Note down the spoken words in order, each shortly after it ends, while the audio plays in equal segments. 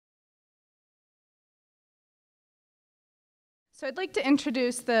So I'd like to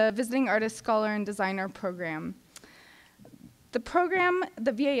introduce the Visiting Artist, Scholar, and Designer program. The program,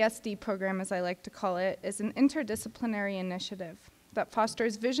 the VASD program as I like to call it, is an interdisciplinary initiative that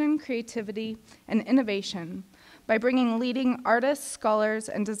fosters vision, creativity, and innovation by bringing leading artists, scholars,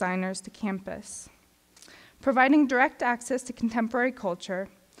 and designers to campus. Providing direct access to contemporary culture,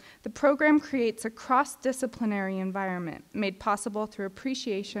 the program creates a cross-disciplinary environment made possible through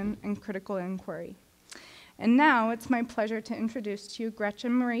appreciation and critical inquiry. And now it's my pleasure to introduce to you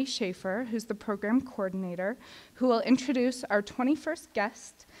Gretchen Marie Schaefer, who's the program coordinator, who will introduce our 21st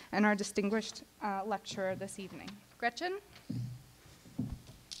guest and our distinguished lecturer this evening. Gretchen?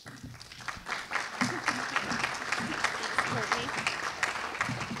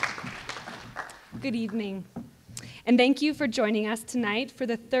 Good evening, and thank you for joining us tonight for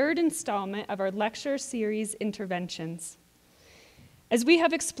the third installment of our lecture series, Interventions. As we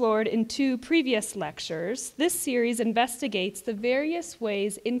have explored in two previous lectures, this series investigates the various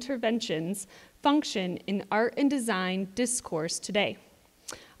ways interventions function in art and design discourse today,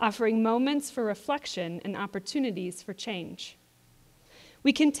 offering moments for reflection and opportunities for change.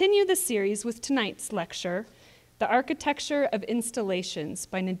 We continue the series with tonight's lecture, The Architecture of Installations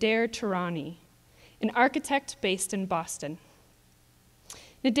by Nader Tehrani, an architect based in Boston.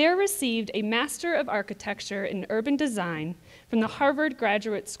 Nader received a Master of Architecture in Urban Design from the Harvard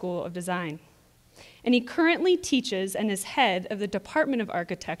Graduate School of Design, and he currently teaches and is head of the Department of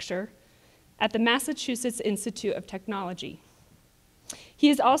Architecture at the Massachusetts Institute of Technology. He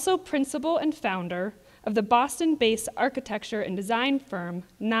is also principal and founder of the Boston-based architecture and design firm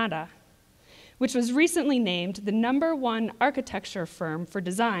NADAAA, which was recently named the #1 architecture firm for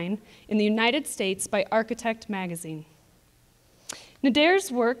design in the United States by Architect magazine.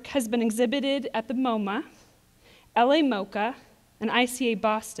 Nader's work has been exhibited at the MoMA, LA MoCA, and ICA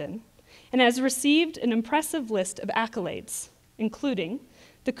Boston, and has received an impressive list of accolades, including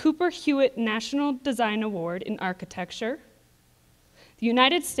the Cooper Hewitt National Design Award in Architecture, the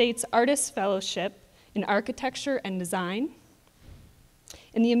United States Artists Fellowship in Architecture and Design,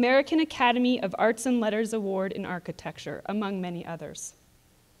 and the American Academy of Arts and Letters Award in Architecture, among many others.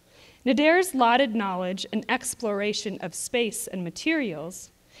 Nader's lauded knowledge and exploration of space and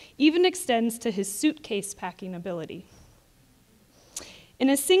materials even extends to his suitcase packing ability. In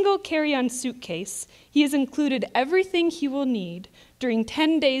a single carry-on suitcase, he has included everything he will need during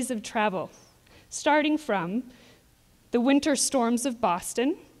 10 days of travel, starting from the winter storms of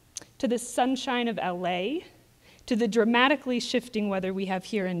Boston, to the sunshine of LA, to the dramatically shifting weather we have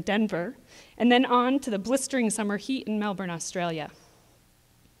here in Denver, and then on to the blistering summer heat in Melbourne, Australia.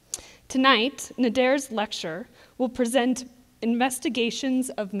 Tonight, Nader's lecture will present investigations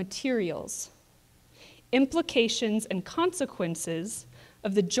of materials, implications and consequences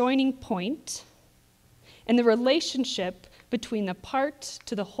of the joining point, and the relationship between the part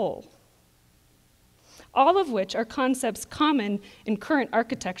to the whole, all of which are concepts common in current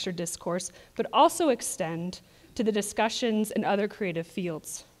architecture discourse, but also extend to the discussions in other creative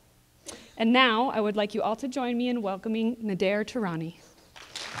fields. And now, I would like you all to join me in welcoming Nader Tehrani.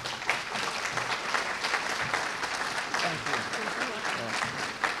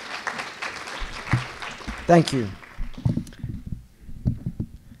 Thank you.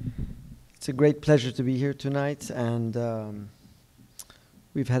 It's a great pleasure to be here tonight, and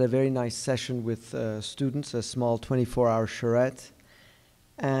we've had a very nice session with students, a small 24-hour charrette,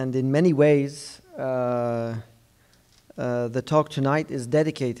 and in many ways, the talk tonight is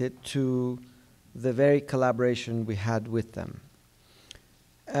dedicated to the very collaboration we had with them.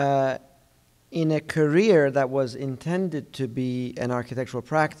 In a career that was intended to be an architectural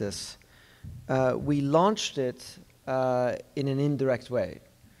practice, we launched it in an indirect way.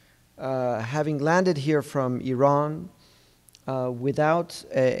 Having landed here from Iran without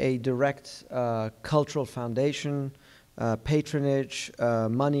a direct cultural foundation, patronage,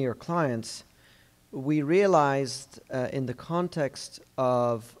 money, or clients, we realized in the context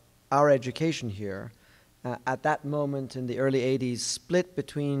of our education here, at that moment in the early 80s, split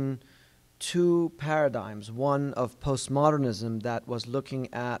between two paradigms, one of postmodernism that was looking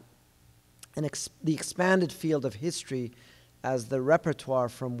at the expanded field of history as the repertoire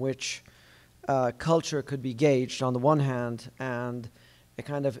from which culture could be gauged on the one hand, and a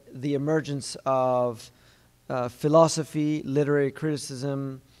kind of the emergence of philosophy, literary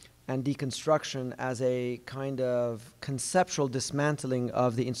criticism, and deconstruction as a kind of conceptual dismantling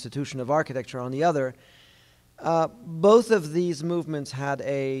of the institution of architecture on the other. Both of these movements had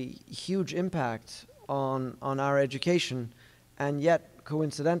a huge impact on our education, and yet,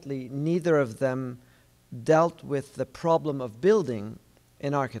 coincidentally, neither of them dealt with the problem of building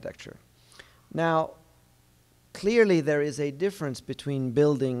in architecture. Now, clearly there is a difference between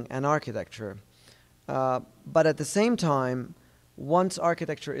building and architecture. But at the same time, once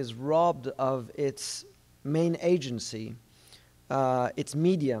architecture is robbed of its main agency, its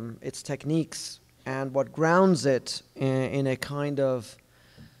medium, its techniques, and what grounds it in a kind of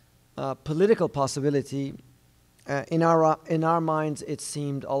political possibility, in our minds, it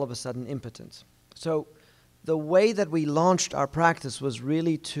seemed all of a sudden impotent. So the way that we launched our practice was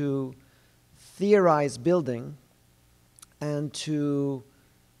really to theorize building and to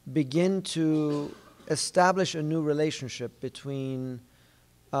begin to establish a new relationship between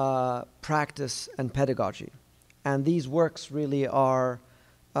practice and pedagogy. And these works really are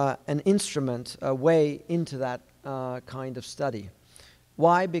an instrument, a way into that kind of study.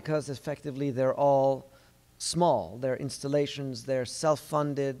 Why? Because effectively they're all small. They're installations, they're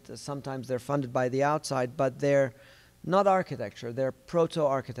self-funded, sometimes they're funded by the outside, but they're not architecture, they're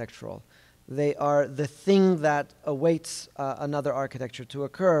proto-architectural. They are the thing that awaits another architecture to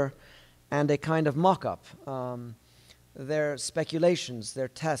occur, and a kind of mock-up. They're speculations, they're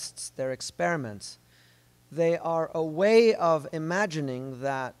tests, they're experiments. They are a way of imagining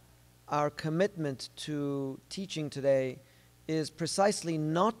that our commitment to teaching today is precisely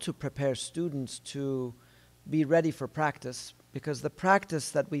not to prepare students to be ready for practice, because the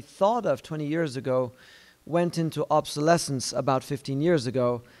practice that we thought of 20 years ago went into obsolescence about 15 years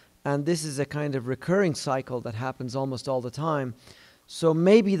ago, and this is a kind of recurring cycle that happens almost all the time. So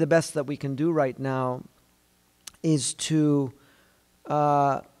maybe the best that we can do right now is to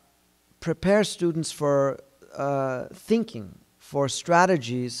prepare students for thinking, for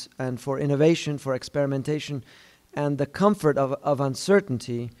strategies, and for innovation, for experimentation, and the comfort of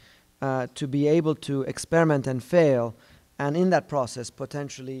uncertainty, to be able to experiment and fail, and in that process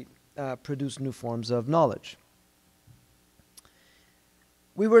potentially produce new forms of knowledge.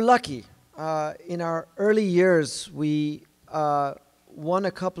 We were lucky. In our early years, we won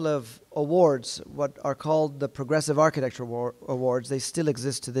a couple of awards, what are called the Progressive Architecture Awards. They still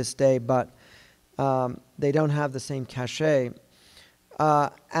exist to this day, but they don't have the same cachet.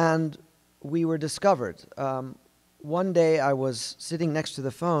 And we were discovered. One day I was sitting next to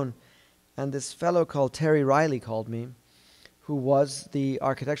the phone, and this fellow called Terry Riley called me, who was the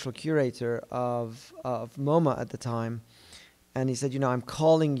architectural curator of MoMA at the time. And he said, you know, I'm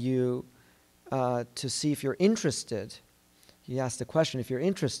calling you to see if you're interested. He asked the question, if you're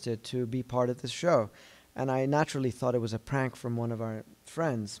interested to be part of this show. And I naturally thought it was a prank from one of our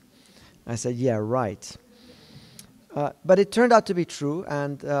friends. I said, yeah, right. But it turned out to be true.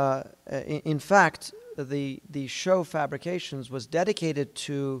 And in fact, the show Fabrications was dedicated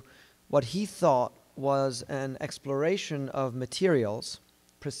to what he thought was an exploration of materials,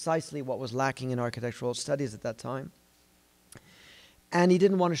 precisely what was lacking in architectural studies at that time. And he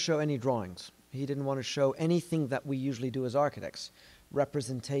didn't want to show any drawings. He didn't want to show anything that we usually do as architects,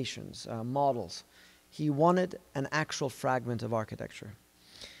 representations, models. He wanted an actual fragment of architecture.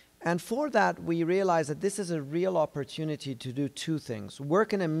 And for that, we realized that this is a real opportunity to do two things: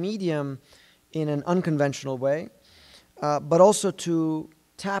 work in a medium in an unconventional way, but also to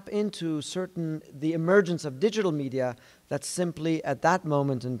tap into the emergence of digital media that simply at that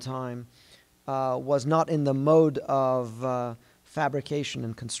moment in time was not in the mode of fabrication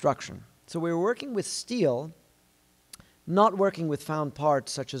and construction. So we were working with steel, not working with found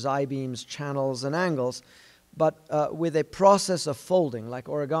parts such as I-beams, channels, and angles, but with a process of folding, like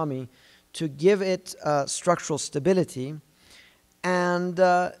origami, to give it structural stability, and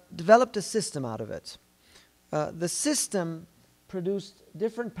developed a system out of it. The system produced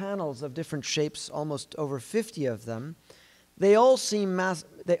different panels of different shapes, almost over 50 of them. They all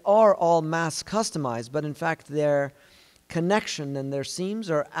they are all mass customized, but in fact their connection and their seams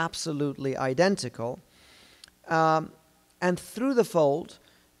are absolutely identical. And through the fold,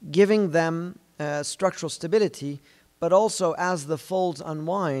 giving them structural stability, but also as the folds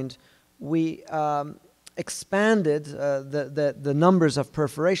unwind, we expanded the numbers of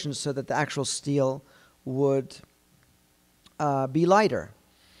perforations so that the actual steel would be lighter.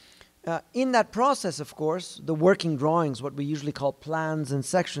 In that process, of course, the working drawings, what we usually call plans and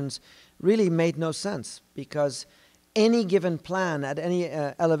sections, really made no sense, because any given plan at any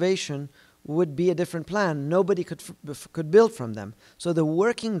elevation would be a different plan. Nobody could build from them. So the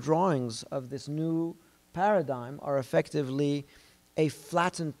working drawings of this new paradigm are effectively a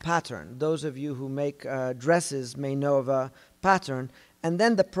flattened pattern. Those of you who make dresses may know of a pattern. And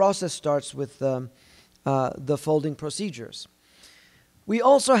then the process starts with the folding procedures. We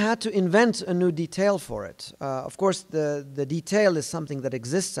also had to invent a new detail for it. Of course, the detail is something that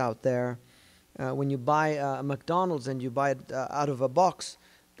exists out there. When you buy a McDonald's and you buy it out of a box,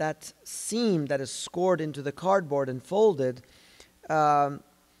 that seam that is scored into the cardboard and folded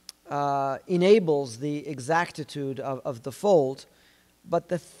enables the exactitude of the fold. But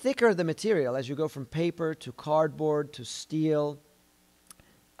the thicker the material, as you go from paper to cardboard to steel,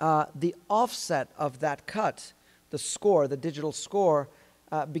 the offset of that cut, the score, the digital score,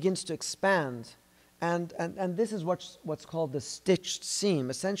 begins to expand. And this is what's called the stitched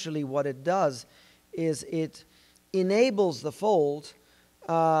seam. Essentially what it does is it enables the fold,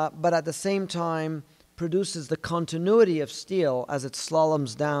 but at the same time produces the continuity of steel as it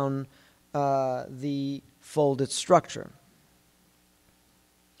slaloms down the folded structure.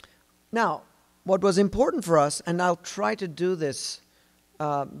 Now, what was important for us, and I'll try to do this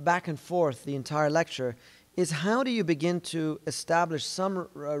back and forth the entire lecture, is how do you begin to establish some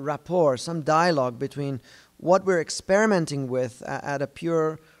rapport, some dialogue between what we're experimenting with at a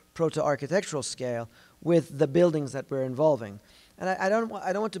pure proto-architectural scale with the buildings that we're involving. And I don't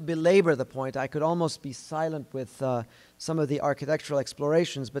want to belabor the point. I could almost be silent with some of the architectural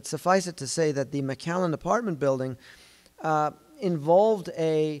explorations, but suffice it to say that the McAllen apartment building involved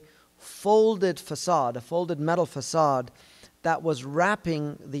a folded facade, a folded metal facade that was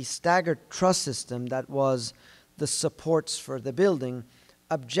wrapping the staggered truss system that was the supports for the building,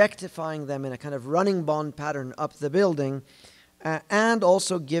 objectifying them in a kind of running bond pattern up the building, and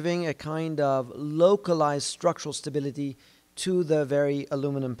also giving a kind of localized structural stability to the very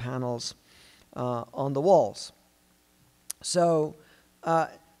aluminum panels on the walls. So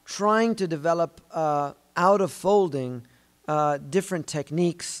trying to develop out of folding different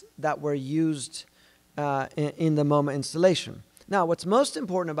techniques that were used in the MoMA installation. Now, what's most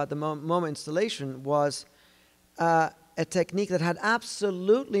important about the MoMA installation was a technique that had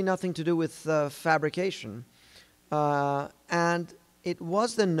absolutely nothing to do with fabrication. And it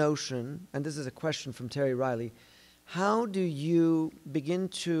was the notion, and this is a question from Terry Riley, how do you begin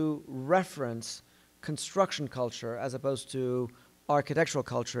to reference construction culture as opposed to architectural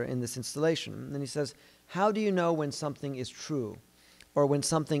culture in this installation? And he says, how do you know when something is true, or when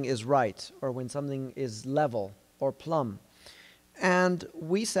something is right, or when something is level or plumb? And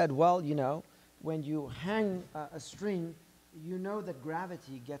we said, well, you know, when you hang a string, you know that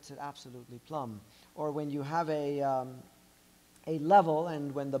gravity gets it absolutely plumb. Or when you have a level,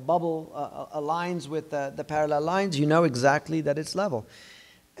 and when the bubble aligns with the parallel lines, you know exactly that it's level.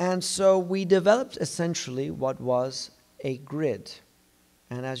 And so we developed essentially what was a grid.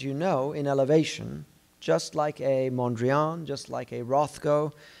 And as you know, in elevation, just like a Mondrian, just like a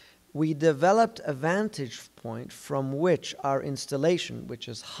Rothko, we developed a vantage point from which our installation, which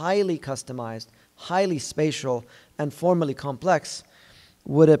is highly customized, highly spatial, and formally complex,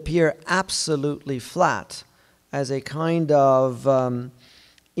 would appear absolutely flat as a kind of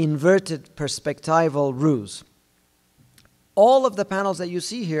inverted perspectival ruse. All of the panels that you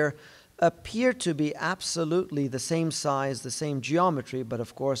see here appear to be absolutely the same size, the same geometry, but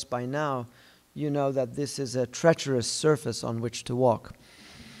of course by now you know that this is a treacherous surface on which to walk.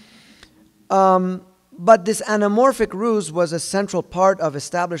 But this anamorphic ruse was a central part of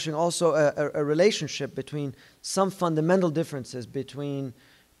establishing also a relationship between some fundamental differences between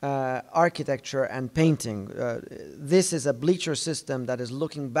architecture and painting. This is a bleacher system that is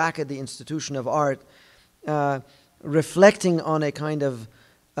looking back at the institution of art, reflecting on a kind of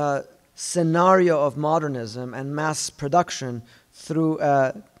scenario of modernism and mass production through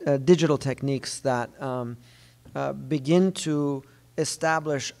digital techniques that begin to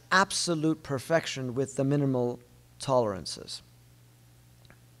establish absolute perfection with the minimal tolerances.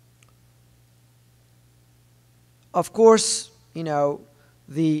 Of course, you know,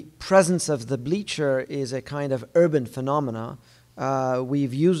 the presence of the bleacher is a kind of urban phenomena.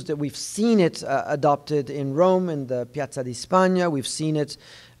 We've seen it adopted in Rome in the Piazza di Spagna. We've seen it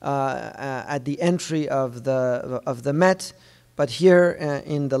at the entry of the Met. But here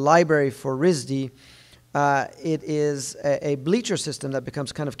in the library for RISD, it is a bleacher system that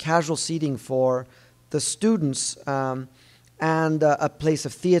becomes kind of casual seating for the students and a place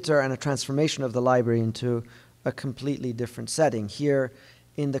of theater and a transformation of the library into a completely different setting. Here,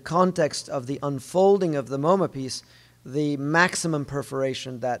 in the context of the unfolding of the MoMA piece, the maximum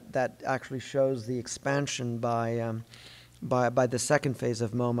perforation that actually shows the expansion by the second phase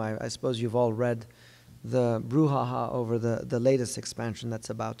of MoMA. I suppose you've all read the brouhaha over the latest expansion that's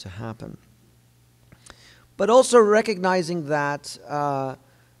about to happen. But also recognizing that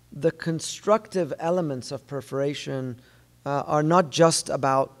the constructive elements of perforation are not just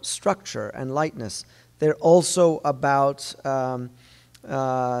about structure and lightness. They're also about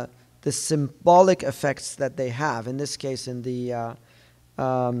the symbolic effects that they have. In this case, in the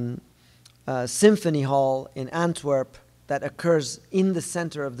Symphony Hall in Antwerp, that occurs in the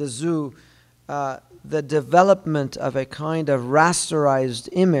center of the zoo, the development of a kind of rasterized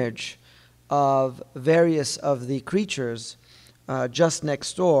image of various of the creatures just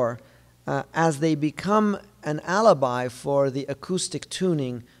next door as they become an alibi for the acoustic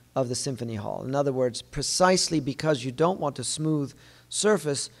tuning of the symphony hall. In other words, precisely because you don't want a smooth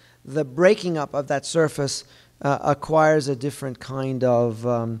surface, the breaking up of that surface acquires a different kind of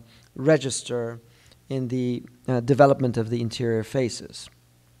register in the development of the interior faces.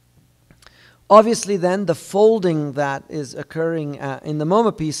 Obviously then, the folding that is occurring in the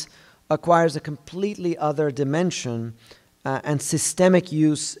MoMA piece acquires a completely other dimension and systemic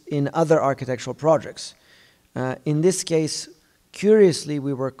use in other architectural projects. In this case, curiously,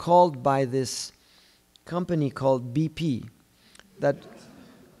 we were called by this company called BP that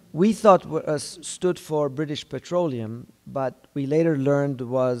we thought stood for British Petroleum, but we later learned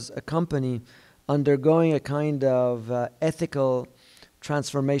was a company undergoing a kind of ethical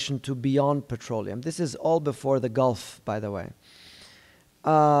transformation to beyond petroleum. This is all before the Gulf, by the way.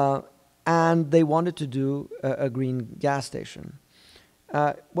 And they wanted to do a green gas station.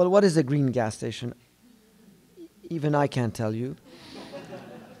 Well, what is a green gas station? Even I can't tell you.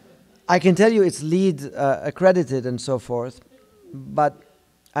 I can tell you it's LEED accredited and so forth, but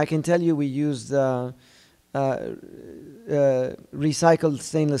I can tell you we used recycled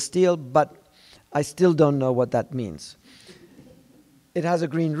stainless steel, but I still don't know what that means. It has a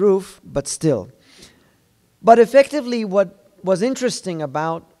green roof, but still. But effectively, what was interesting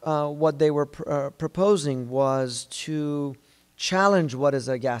about what they were proposing was to challenge what is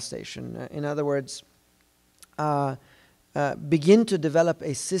a gas station. In other words, begin to develop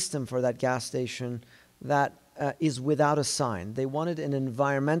a system for that gas station that is without a sign. They wanted an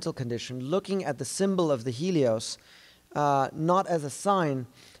environmental condition, looking at the symbol of the Helios, not as a sign,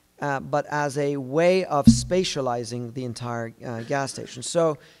 but as a way of spatializing the entire gas station.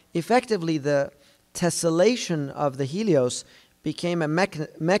 So effectively, the tessellation of the Helios became a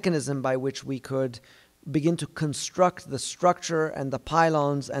mechanism by which we could begin to construct the structure and the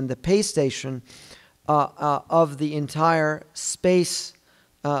pylons and the pay station of the entire space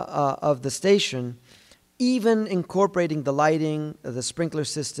of the station, even incorporating the lighting, the sprinkler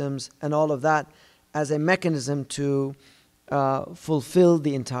systems, and all of that as a mechanism to fulfill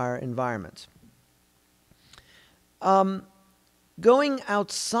the entire environment. Going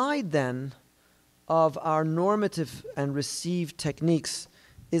outside then of our normative and received techniques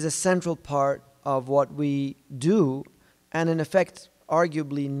is a central part of what we do, and in effect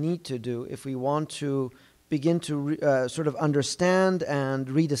arguably need to do if we want to begin to sort of understand and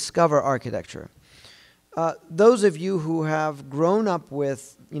rediscover architecture. Those of you who have grown up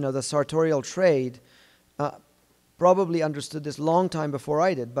with the sartorial trade probably understood this long time before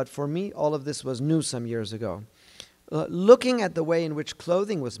I did, but for me all of this was new some years ago. Looking at the way in which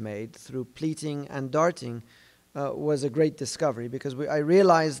clothing was made through pleating and darting was a great discovery, because I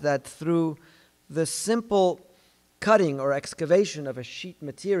realized that through the simple cutting or excavation of a sheet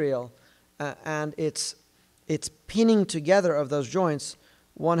material and its pinning together of those joints,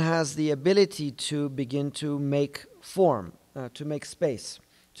 one has the ability to begin to make form, to make space,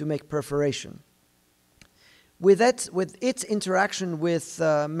 to make perforation. With its interaction with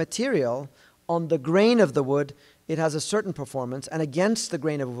material on the grain of the wood, it has a certain performance, and against the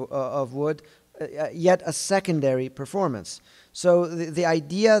grain of wood, yet a secondary performance. So the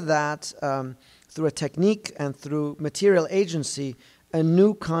idea that through a technique and through material agency, a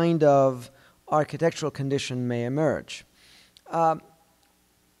new kind of architectural condition may emerge.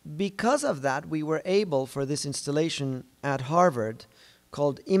 Because of that, we were able, for this installation at Harvard,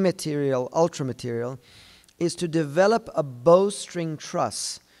 called Immaterial Ultramaterial, is to develop a bowstring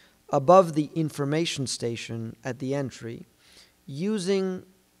truss above the information station at the entry, using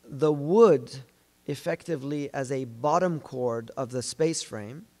the wood effectively as a bottom chord of the space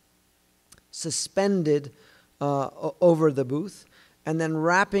frame, suspended over the booth, and then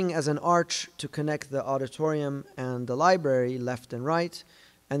wrapping as an arch to connect the auditorium and the library left and right,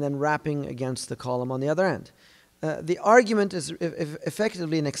 and then wrapping against the column on the other end. The argument is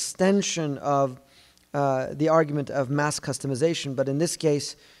effectively an extension of the argument of mass customization, but in this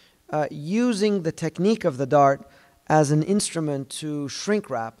case, using the technique of the dart as an instrument to shrink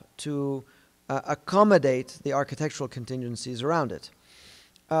wrap, to accommodate the architectural contingencies around it.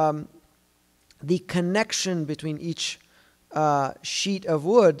 The connection between each sheet of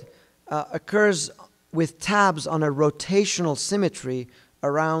wood occurs with tabs on a rotational symmetry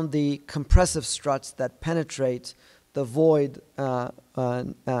around the compressive struts that penetrate the void that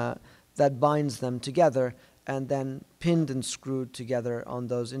binds them together, and then pinned and screwed together on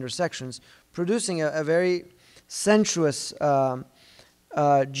those intersections, producing a very sensuous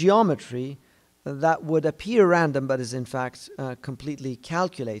geometry that would appear random but is in fact completely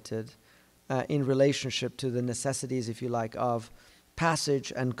calculated in relationship to the necessities, if you like, of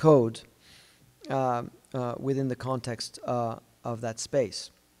passage and code within the context of that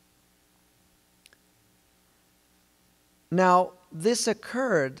space. Now, this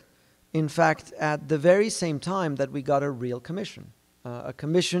occurred, in fact, at the very same time that we got a real commission. A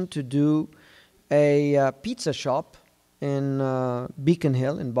commission to do a pizza shop in Beacon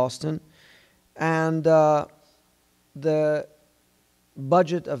Hill in Boston. And the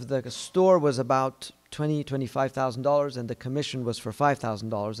budget of the store was about $25,000, and the commission was for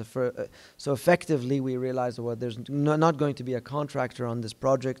 $5,000. So effectively, we realized, well, there's not going to be a contractor on this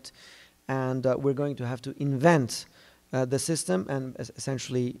project, and we're going to have to invent the system and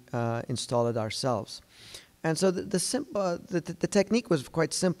essentially install it ourselves. And so the technique was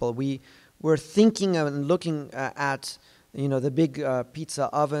quite simple. We were thinking and looking at, the big pizza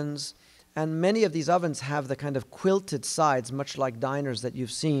ovens, and many of these ovens have the kind of quilted sides, much like diners that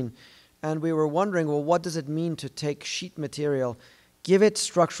you've seen. And we were wondering, well, what does it mean to take sheet material, give it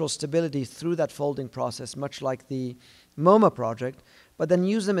structural stability through that folding process, much like the MoMA project, but then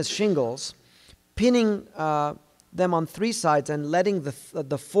use them as shingles, pinning them on three sides and letting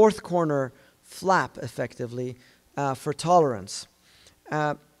the fourth corner flap effectively for tolerance.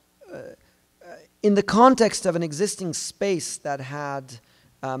 In the context of an existing space that had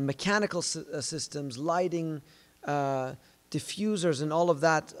mechanical systems, lighting, diffusers, and all of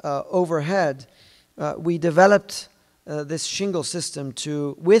that overhead, we developed this shingle system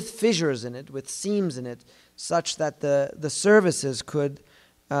with fissures in it, with seams in it, such that the services could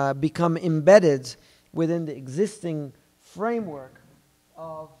become embedded within the existing framework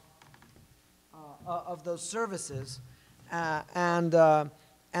of those services and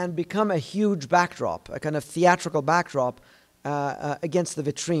become a huge backdrop, a kind of theatrical backdrop against the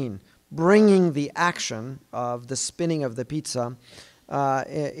vitrine, bringing the action of the spinning of the pizza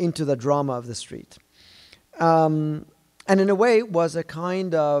into the drama of the street. And in a way, it was a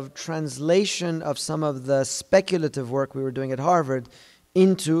kind of translation of some of the speculative work we were doing at Harvard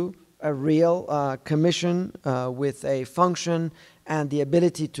into a real commission with a function and the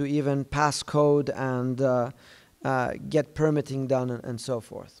ability to even pass code and get permitting done and so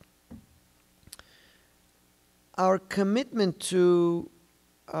forth. Our commitment to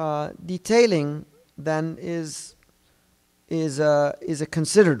detailing then is a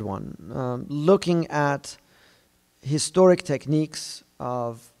considered one, looking at historic techniques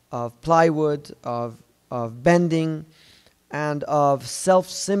of plywood, of bending, and of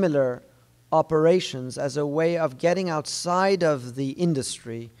self-similar operations as a way of getting outside of the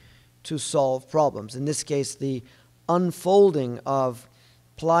industry to solve problems. In this case, the unfolding of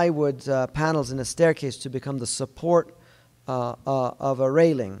plywood panels in a staircase to become the support of a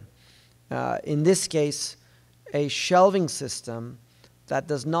railing. In this case, a shelving system that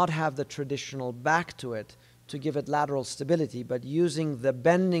does not have the traditional back to it to give it lateral stability, but using the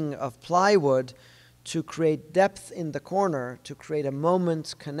bending of plywood to create depth in the corner, to create a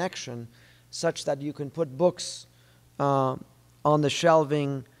moment connection such that you can put books on the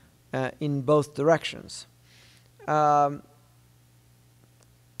shelving in both directions. That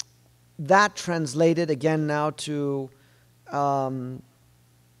translated again now to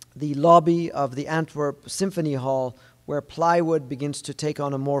the lobby of the Antwerp Symphony Hall, where plywood begins to take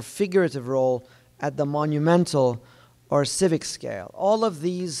on a more figurative role at the monumental or civic scale. All of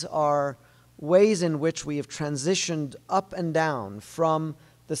these are ways in which we have transitioned up and down from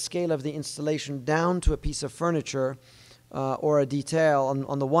the scale of the installation down to a piece of furniture or a detail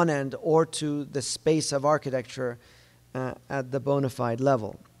on the one end, or to the space of architecture at the bona fide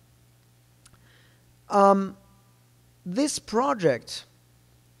level. This project,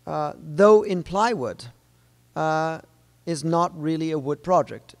 though in plywood, is not really a wood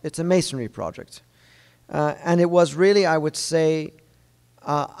project. It's a masonry project. And it was really, I would say,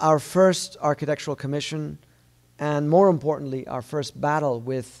 our first architectural commission, and more importantly, our first battle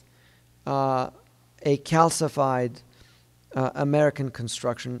with a calcified American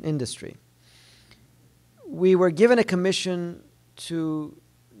construction industry. We were given a commission to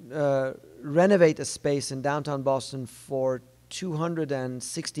renovate a space in downtown Boston for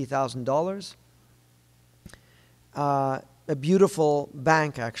 $260,000. A beautiful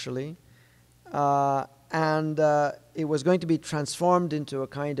bank, actually. And it was going to be transformed into a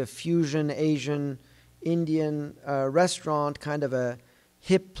kind of fusion Asian Indian restaurant, kind of a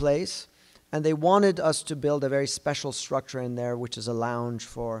hip place. And they wanted us to build a very special structure in there, which is a lounge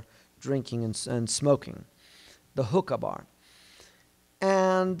for drinking and smoking, the hookah bar.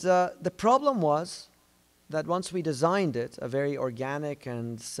 And the problem was that once we designed it, a very organic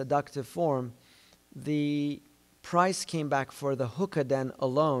and seductive form, the price came back for the hookah den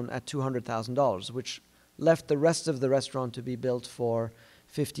alone at $200,000, which left the rest of the restaurant to be built for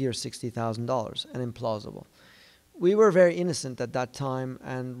 $50,000 or $60,000, and implausible. We were very innocent at that time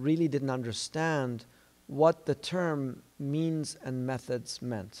and really didn't understand what the term means and methods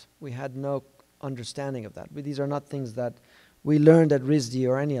meant. We had no understanding of that. These are not things that we learned at RISD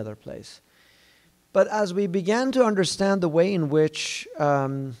or any other place. But as we began to understand the way in which,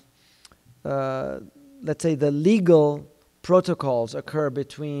 let's say, the legal protocols occur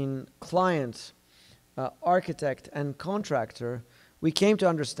between client, architect, and contractor, we came to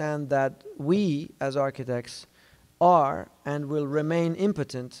understand that we, as architects, are and will remain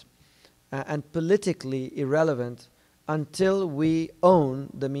impotent and politically irrelevant until we own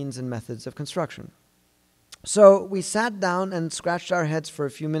the means and methods of construction. So we sat down and scratched our heads for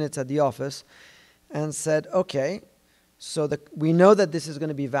a few minutes at the office and said, okay, so we know that this is going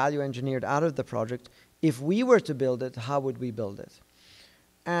to be value engineered out of the project. If we were to build it, how would we build it?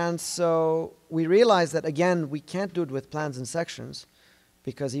 And so we realized that, again, we can't do it with plans and sections,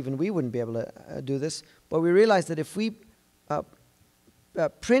 because even we wouldn't be able to do this. But we realized that if we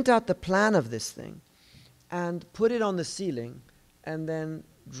print out the plan of this thing and put it on the ceiling and then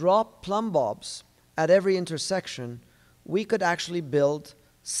drop plumb bobs at every intersection, we could actually build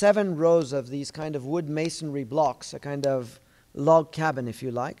 7 rows of these kind of wood masonry blocks, a kind of log cabin, if you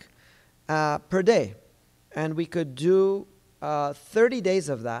like, per day. And we could do 30 days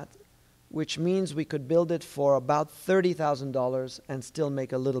of that, which means we could build it for about $30,000 and still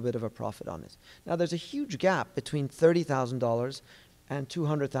make a little bit of a profit on it. Now, there's a huge gap between $30,000 and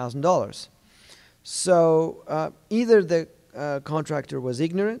 $200,000. So either the contractor was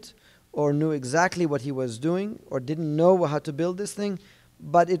ignorant or knew exactly what he was doing or didn't know how to build this thing,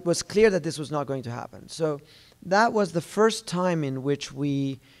 but it was clear that this was not going to happen. So that was the first time in which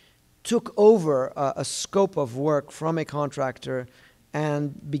we took over a scope of work from a contractor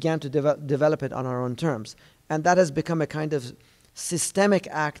and began to develop it on our own terms. And that has become a kind of systemic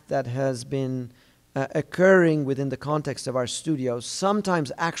act that has been occurring within the context of our studio,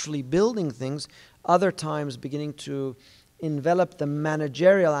 sometimes actually building things, other times beginning to envelop the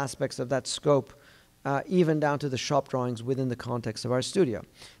managerial aspects of that scope, even down to the shop drawings within the context of our studio.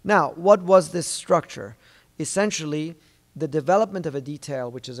 Now, what was this structure? Essentially, the development of a detail,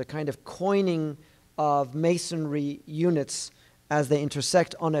 which is a kind of coining of masonry units as they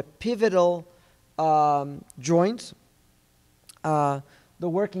intersect on a pivotal joint. The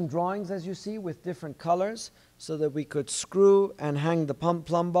working drawings, as you see, with different colors, so that we could screw and hang the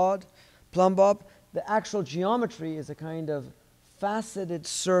plumb bob. The actual geometry is a kind of faceted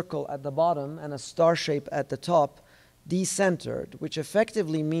circle at the bottom and a star shape at the top, decentered, which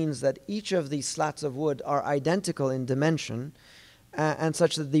effectively means that each of these slats of wood are identical in dimension, and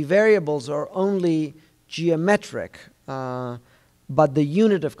such that the variables are only geometric, but the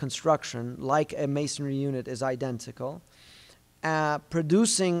unit of construction, like a masonry unit, is identical,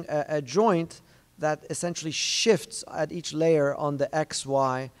 producing a joint that essentially shifts at each layer on the X,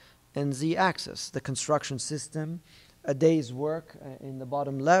 Y, and Z axis. The construction system, a day's work in the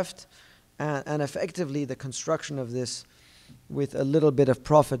bottom left, and effectively the construction of this with a little bit of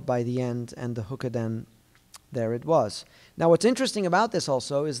profit by the end, and the hookah den, there it was. Now, what's interesting about this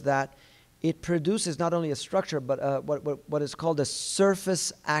also is that it produces not only a structure, but what is called a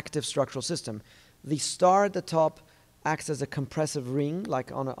surface active structural system. The star at the top acts as a compressive ring,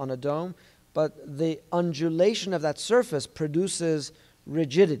 like on a dome, but the undulation of that surface produces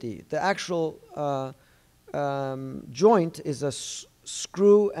rigidity. The actual joint is a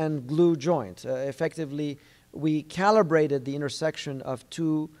screw and glue joint. Effectively, we calibrated the intersection of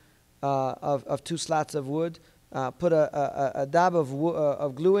two slats of wood, put a dab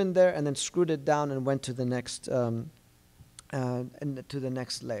of glue in there, and then screwed it down and went to the next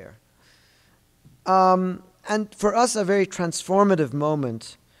layer. And for us, a very transformative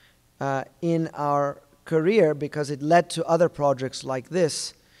moment in our career, because it led to other projects like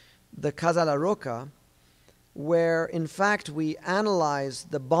this, the Casa La Roca, where in fact we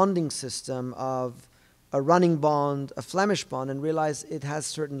analyzed the bonding system of a running bond, a Flemish bond, and realized it has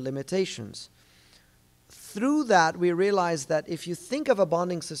certain limitations. Through that, we realized that if you think of a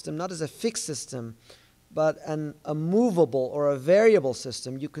bonding system not as a fixed system, but a movable or a variable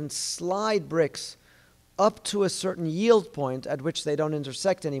system, you can slide bricks up to a certain yield point at which they don't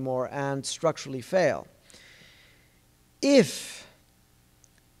intersect anymore and structurally fail. If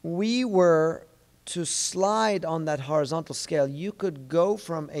we were to slide on that horizontal scale, you could go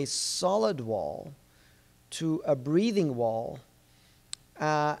from a solid wall to a breathing wall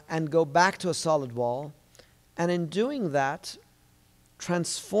and go back to a solid wall, and in doing that,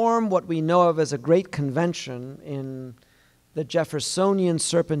 transform what we know of as a great convention in the Jeffersonian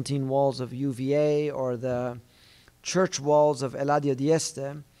serpentine walls of UVA or the church walls of Eladio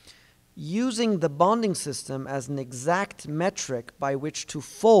Dieste, using the bonding system as an exact metric by which to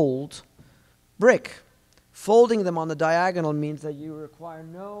fold brick. Folding them on the diagonal means that you require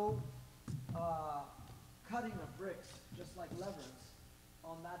no cutting of bricks, just like levers,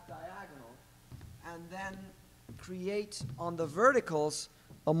 on that diagonal, and then create on the verticals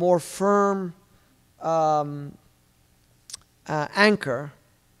a more firm anchor,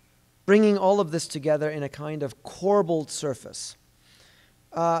 bringing all of this together in a kind of corbelled surface.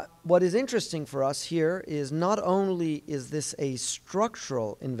 What is interesting for us here is not only is this a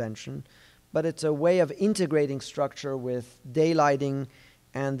structural invention, but it's a way of integrating structure with daylighting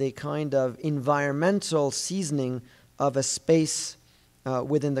and the kind of environmental seasoning of a space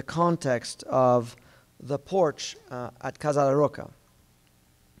within the context of the porch at Casa La Roca.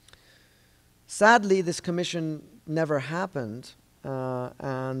 Sadly, this commission never happened,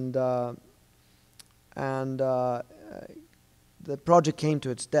 and the project came to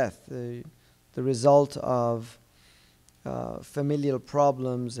its death, the result of familial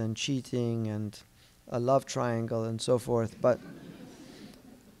problems and cheating and a love triangle and so forth. But,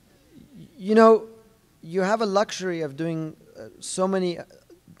 you know, you have a luxury of doing so many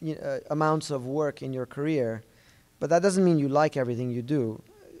amounts of work in your career, but that doesn't mean you like everything you do.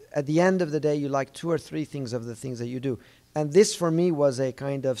 At the end of the day, you like 2 or 3 things of the things that you do. And this, for me, was a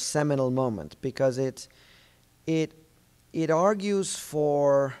kind of seminal moment, because it argues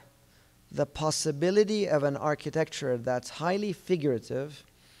for the possibility of an architecture that's highly figurative,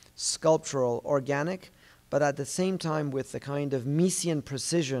 sculptural, organic, but at the same time with the kind of Miesian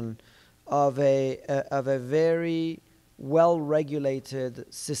precision of a very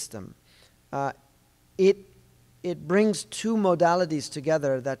well-regulated system. It brings 2 modalities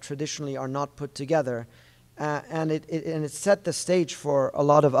together that traditionally are not put together, and it set the stage for a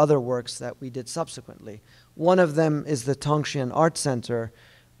lot of other works that we did subsequently. One of them is the Tongxian Art Center,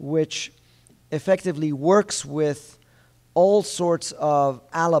 which effectively works with all sorts of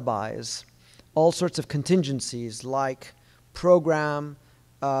alibis, all sorts of contingencies like program,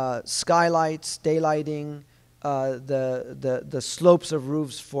 skylights, daylighting, the slopes of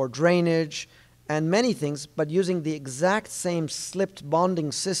roofs for drainage, and many things, but using the exact same slipped bonding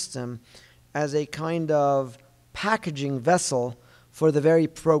system as a kind of packaging vessel for the very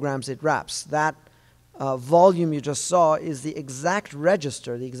programs it wraps. That volume you just saw is the exact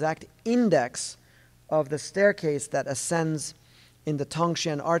register, the exact index of the staircase that ascends in the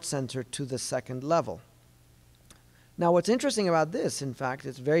Tongxian Art Center to the 2nd level. Now, what's interesting about this, in fact,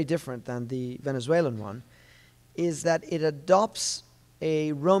 it's very different than the Venezuelan one, is that it adopts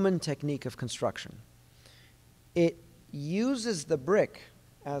a Roman technique of construction. It uses the brick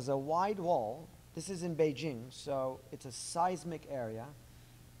as a wide wall. This is in Beijing, so it's a seismic area.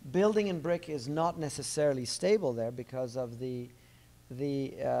 Building in brick is not necessarily stable there because of the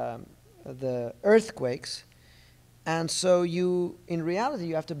earthquakes. And so in reality,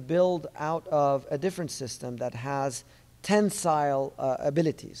 you have to build out of a different system that has tensile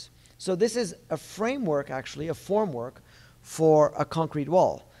abilities. So this is a framework, actually, a formwork for a concrete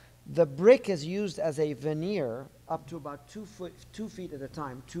wall. The brick is used as a veneer up to about 2 feet at a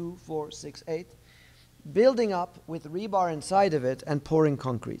time, 2, 4, 6, 8, building up with rebar inside of it and pouring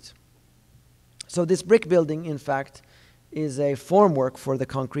concrete. So this brick building, in fact, is a formwork for the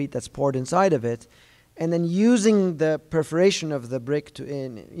concrete that's poured inside of it, and then using the perforation of the brick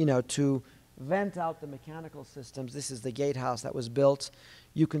to vent out the mechanical systems. This is the gatehouse that was built.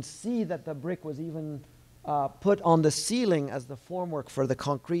 You can see that the brick was even put on the ceiling as the formwork for the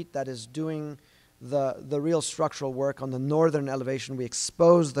concrete that is doing the real structural work. On the northern elevation, we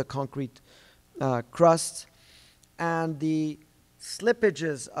expose the concrete crust, and the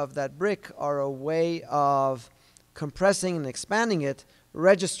slippages of that brick are a way of compressing and expanding it,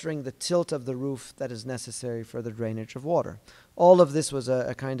 registering the tilt of the roof that is necessary for the drainage of water. All of this was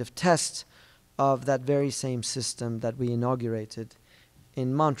a kind of test of that very same system that we inaugurated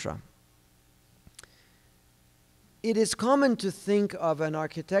in Mantra. It is common to think of an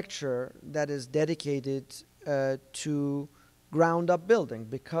architecture that is dedicated to ground-up building,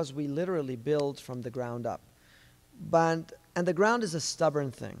 because we literally build from the ground up. And the ground is a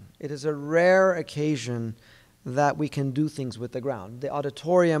stubborn thing. It is a rare occasion that we can do things with the ground. The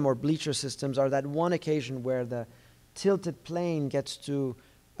auditorium or bleacher systems are that one occasion where the tilted plane gets to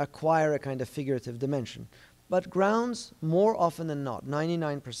acquire a kind of figurative dimension. But grounds, more often than not,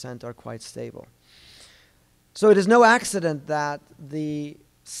 99% are quite stable. So it is no accident that the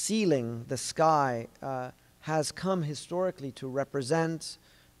ceiling, the sky, has come historically to represent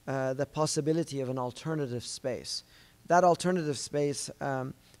the possibility of an alternative space. That alternative space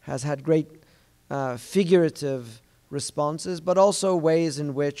has had great figurative responses, but also ways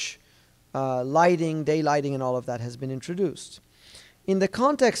in which lighting, daylighting, and all of that has been introduced. In the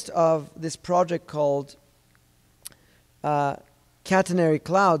context of this project called Catenary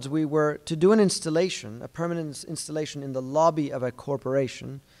Clouds, we were to do an installation, a permanent installation in the lobby of a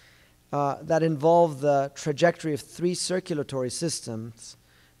corporation that involved the trajectory of 3 circulatory systems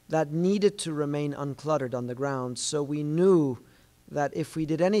that needed to remain uncluttered on the ground. So we knew that if we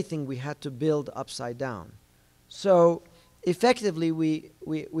did anything, we had to build upside down. So effectively, we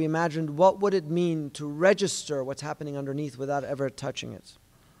imagined what would it mean to register what's happening underneath without ever touching it.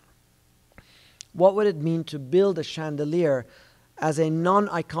 What would it mean to build a chandelier as a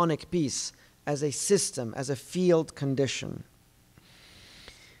non-iconic piece, as a system, as a field condition?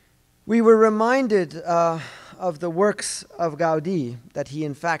 We were reminded of the works of Gaudi that he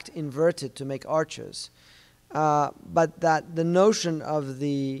in fact inverted to make arches, but that the notion of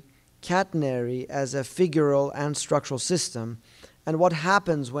the catenary as a figural and structural system, and what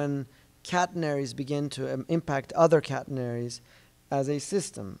happens when catenaries begin to impact other catenaries as a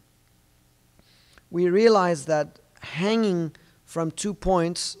system. We realized that hanging from 2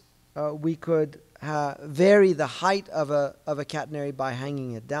 points, we could vary the height of a catenary by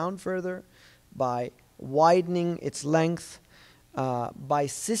hanging it down further, by widening its length, by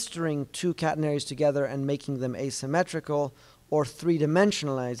sistering 2 catenaries together and making them asymmetrical, or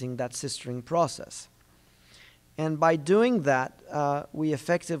 3-dimensionalizing that sistering process. And by doing that, we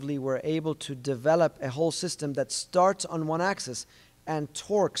effectively were able to develop a whole system that starts on one axis and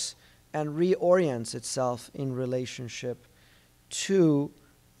torques and reorients itself in relationship to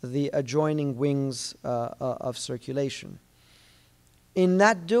the adjoining wings of circulation. In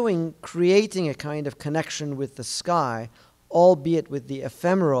that doing, creating a kind of connection with the sky, albeit with the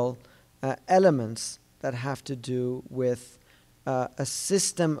ephemeral elements that have to do with a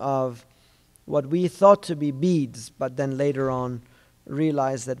system of what we thought to be beads, but then later on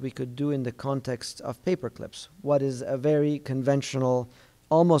realized that we could do in the context of paper clips, what is a very conventional,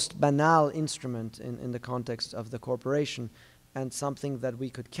 almost banal instrument in the context of the corporation, and something that we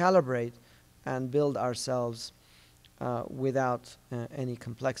could calibrate and build ourselves without any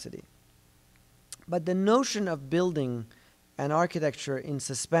complexity. But the notion of building an architecture in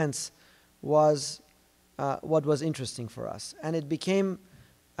suspense was what was interesting for us. And it became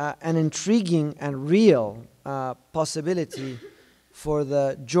an intriguing and real possibility for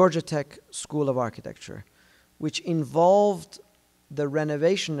the Georgia Tech School of Architecture, which involved the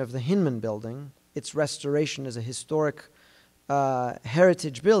renovation of the Hinman building, its restoration as a historic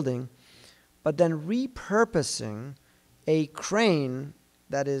heritage building, but then repurposing a crane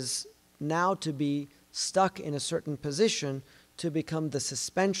that is now to be stuck in a certain position to become the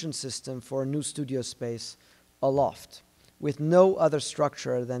suspension system for a new studio space aloft, with no other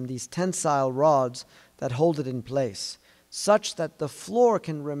structure than these tensile rods that hold it in place, such that the floor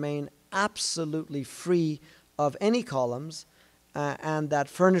can remain absolutely free of any columns, and that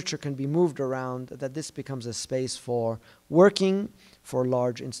furniture can be moved around, that this becomes a space for working, for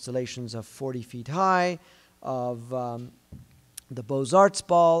large installations of 40 feet high, of the Beaux-Arts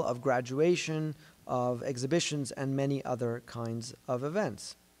Ball, of graduation, of exhibitions, and many other kinds of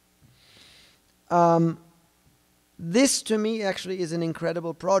events. This, to me, actually is an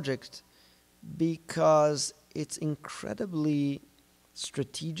incredible project because it's incredibly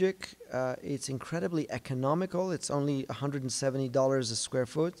strategic, it's incredibly economical, it's only $170 a square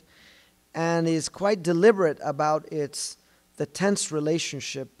foot, and is quite deliberate about the tense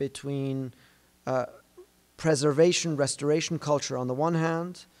relationship between preservation, restoration culture on the one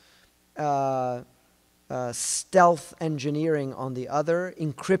hand, stealth engineering on the other,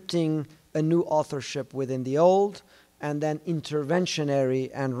 encrypting a new authorship within the old, and then interventionary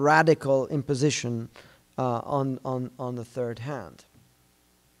and radical imposition on the third hand.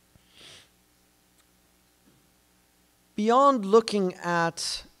 Beyond looking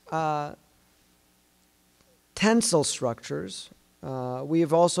at tensile structures, we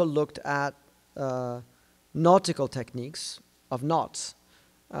have also looked at nautical techniques of knots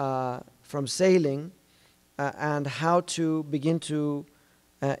from sailing and how to begin to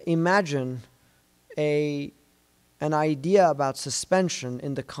imagine an idea about suspension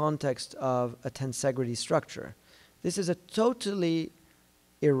in the context of a tensegrity structure. This is a totally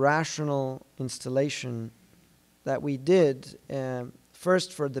irrational installation that we did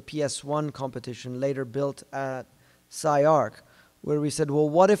first for the PS1 competition, later built at SciArc, where we said, well,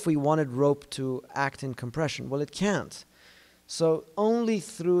 what if we wanted rope to act in compression? Well, it can't. So only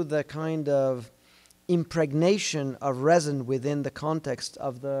through the kind of impregnation of resin within the context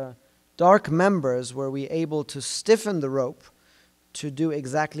of the dark members were we able to stiffen the rope to do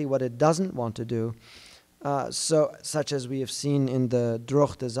exactly what it doesn't want to do, such as we have seen in the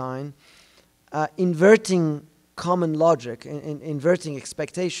Droch design, inverting common logic, inverting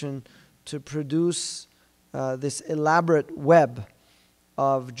expectation to produce this elaborate web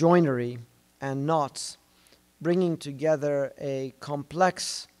of joinery and knots, bringing together a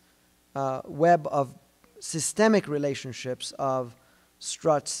complex web of systemic relationships of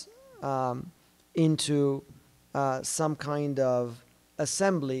struts into some kind of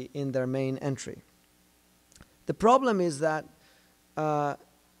assembly in their main entry. The problem is that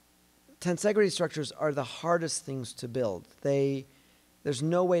tensegrity structures are the hardest things to build. There's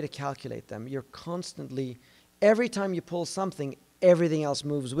no way to calculate them. You're constantly, every time you pull something, everything else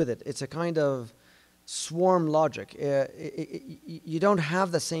moves with it. It's a kind of swarm logic. You don't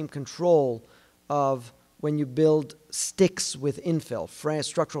have the same control of when you build sticks with infill,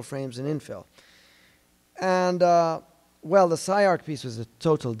 structural frames in infill. And, well, the SciArc piece was a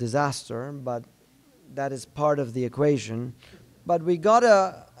total disaster, but that is part of the equation. But we got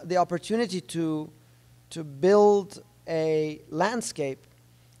the opportunity to build a landscape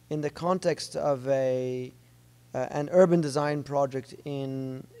in the context of an urban design project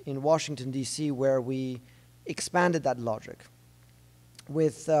in Washington, D.C., where we expanded that logic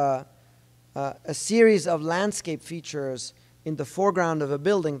with a series of landscape features in the foreground of a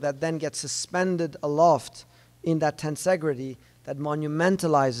building that then gets suspended aloft in that tensegrity that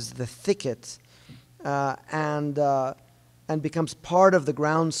monumentalizes the thicket and becomes part of the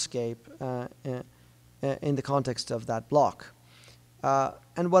groundscape in the context of that block.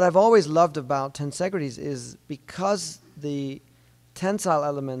 And what I've always loved about tensegrities is because the tensile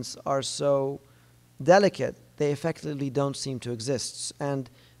elements are so delicate, they effectively don't seem to exist. And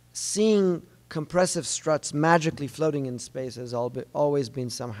seeing compressive struts magically floating in space has always been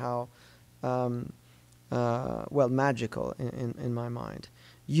somehow, well, magical in my mind.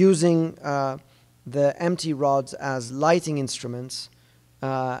 Using the empty rods as lighting instruments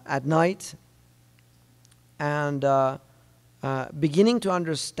at night and beginning to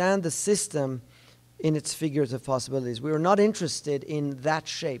understand the system in its figurative possibilities. We were not interested in that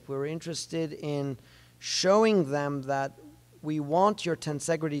shape. We were interested in showing them that we want your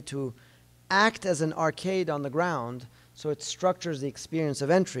tensegrity to act as an arcade on the ground, so it structures the experience of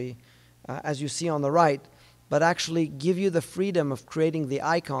entry, as you see on the right, but actually give you the freedom of creating the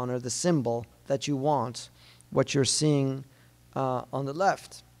icon or the symbol that you want, what you're seeing on the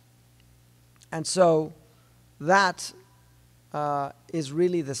left. And so that is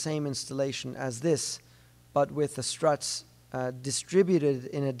really the same installation as this, but with the struts distributed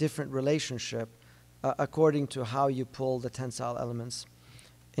in a different relationship according to how you pull the tensile elements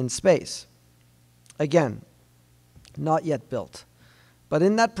in space. Again, not yet built. But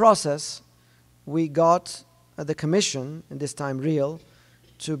in that process, we got the commission, and this time real,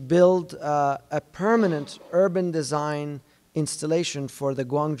 to build a permanent urban design installation for the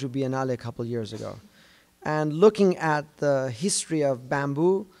Guangzhou Biennale a couple years ago. And looking at the history of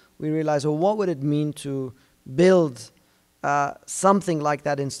bamboo, we realized, well, what would it mean to build something like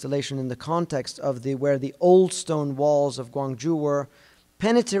that installation in the context of where the old stone walls of Guangzhou were,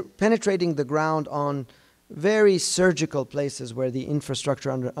 penetrating the ground on very surgical places where the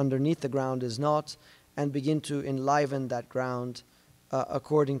infrastructure underneath the ground is not, and begin to enliven that ground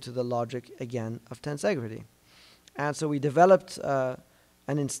according to the logic, again, of tensegrity. And so we developed an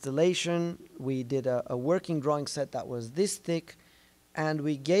installation. We did a working drawing set that was this thick, and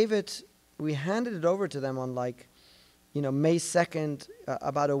we handed it over to them on May 2nd,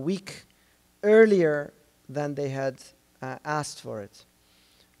 about a week earlier than they had asked for it.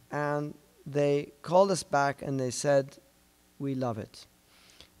 And they called us back and they said, we love it.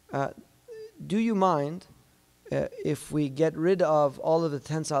 Do you mind if we get rid of all of the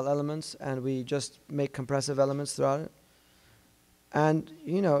tensile elements and we just make compressive elements throughout it? And,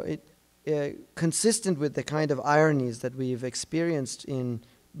 consistent with the kind of ironies that we've experienced in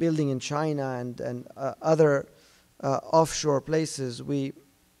building in China and other offshore places, we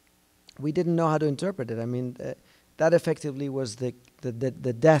didn't know how to interpret it. I mean, that effectively was the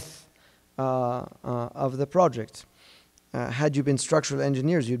death of the project. Had you been structural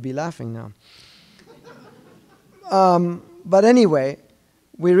engineers, you'd be laughing now. But anyway,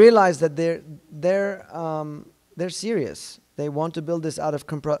 we realized that they're serious. They want to build this out of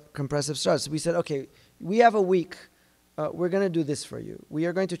compressive struts. We said, okay, we have a week. We're going to do this for you. We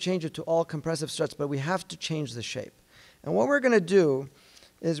are going to change it to all compressive struts, but we have to change the shape. And what we're going to do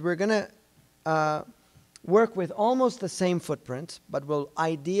is we're going to work with almost the same footprint, but we'll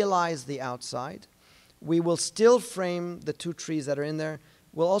idealize the outside. We will still frame the 2 trees that are in there.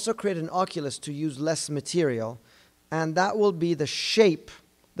 We'll also create an oculus to use less material, and that will be the shape,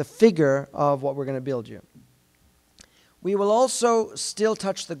 the figure of what we're going to build you. We will also still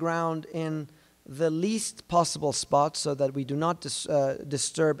touch the ground in the least possible spots so that we do not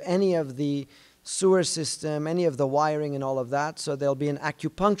disturb any of the sewer system, any of the wiring and all of that, so there'll be an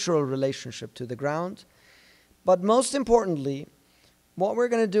acupunctural relationship to the ground. But most importantly, what we're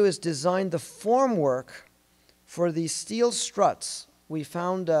going to do is design the formwork for these steel struts. We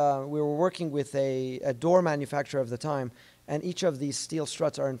found, we were working with a door manufacturer of the time, and each of these steel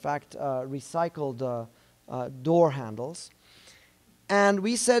struts are in fact recycled door handles. And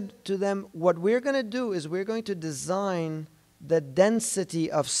we said to them, what we're going to do is we're going to design the density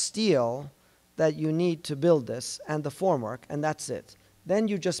of steel that you need to build this and the formwork, and that's it. Then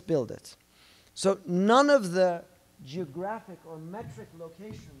you just build it. So none of the geographic or metric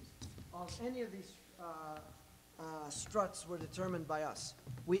locations of any of these struts were determined by us.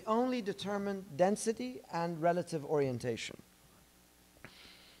 We only determined density and relative orientation.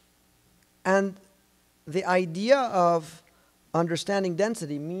 And the idea of understanding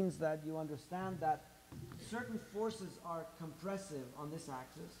density means that you understand that certain forces are compressive on this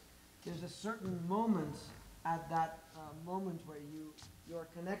axis. There's a certain moment at that moment where you're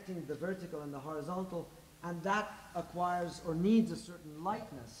connecting the vertical and the horizontal, and that acquires or needs a certain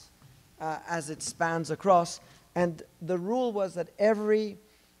lightness as it spans across. And the rule was that every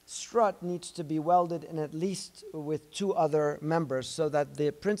strut needs to be welded in at least with 2 other members so that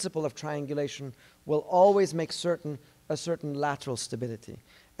the principle of triangulation will always make a certain lateral stability.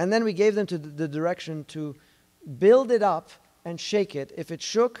 And then we gave them to the direction to build it up and shake it. If it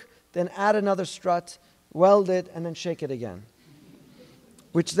shook, then add another strut, weld it, and then shake it again,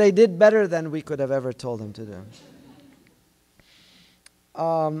 which they did better than we could have ever told them to do.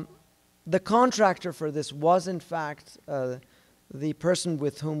 The contractor for this was, in fact, the person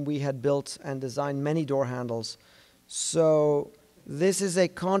with whom we had built and designed many door handles. So this is a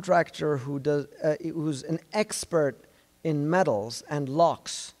contractor who's an expert in metals and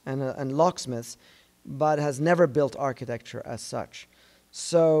locks and locksmiths, but has never built architecture as such.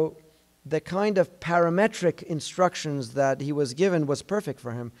 So the kind of parametric instructions that he was given was perfect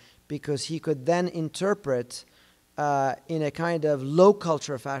for him, because he could then interpret in a kind of low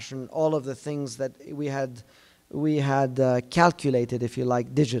culture fashion all of the things that we had calculated, if you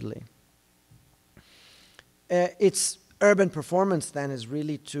like, digitally. Its urban performance then is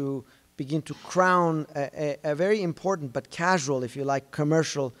really to begin to crown a very important but casual, if you like,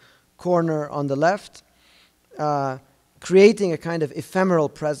 commercial corner on the left, creating a kind of ephemeral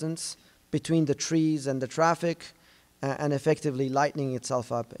presence between the trees and the traffic, and effectively lightening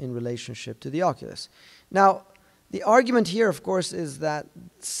itself up in relationship to the oculus. Now, the argument here, of course, is that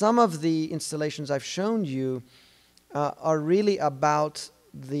some of the installations I've shown you are really about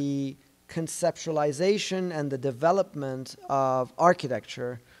the conceptualization and the development of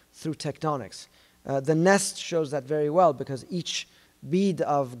architecture through tectonics. The nest shows that very well, because each bead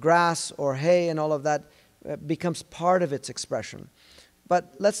of grass or hay and all of that becomes part of its expression.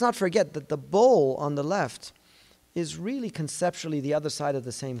 But let's not forget that the bowl on the left is really conceptually the other side of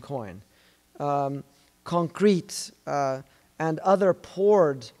the same coin. Concrete and other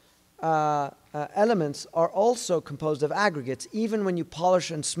poured elements are also composed of aggregates, even when you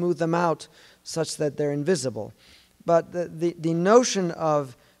polish and smooth them out such that they're invisible. But the notion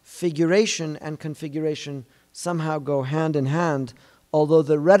of figuration and configuration somehow go hand in hand, although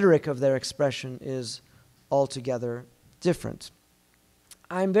the rhetoric of their expression is altogether different.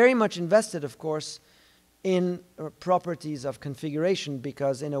 I'm very much invested, of course, in properties of configuration,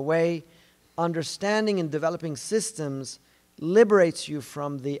 because in a way, understanding and developing systems liberates you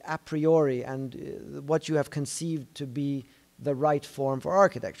from the a priori and what you have conceived to be the right form for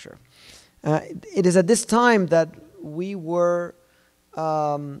architecture. It is at this time that we were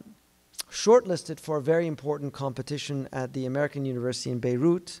shortlisted for a very important competition at the American University in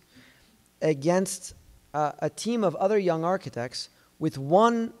Beirut against a team of other young architects, with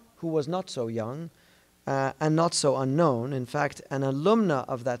one who was not so young and not so unknown, in fact, an alumna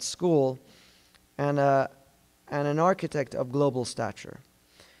of that school and an architect of global stature.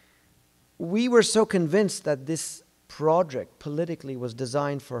 We were so convinced that this project politically was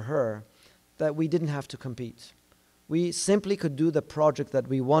designed for her that we didn't have to compete. We simply could do the project that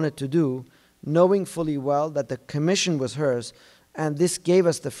we wanted to do, knowing fully well that the commission was hers, and this gave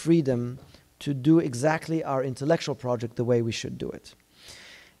us the freedom to do exactly our intellectual project the way we should do it.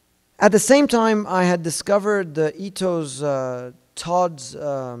 At the same time, I had discovered the Ito's Todd's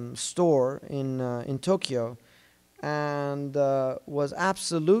store in Tokyo, and was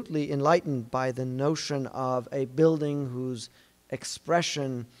absolutely enlightened by the notion of a building whose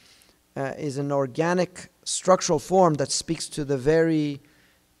expression is an organic structural form that speaks to the very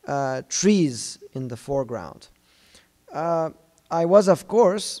trees in the foreground. I was, of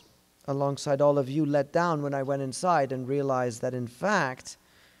course, alongside all of you, let down when I went inside and realized that, in fact,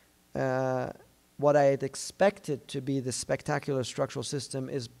 what I had expected to be the spectacular structural system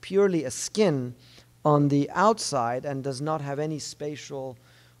is purely a skin on the outside and does not have any spatial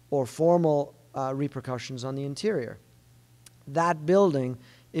or formal repercussions on the interior. That building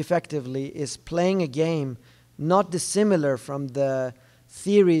effectively is playing a game not dissimilar from the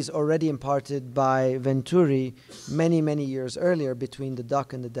theories already imparted by Venturi many, many years earlier between the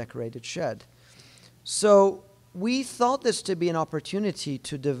duck and the decorated shed. So we thought this to be an opportunity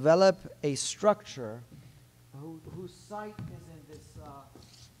to develop a structure whose site is in this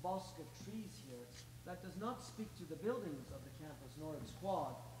bosque of trees here that does not speak to the buildings of the campus nor its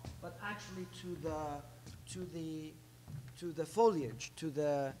quad, but actually to the foliage, to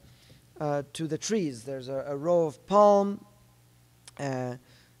the trees. There's a row of palm,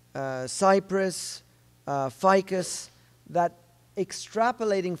 cypress, ficus, that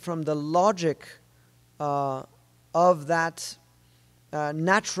extrapolating from the logic of that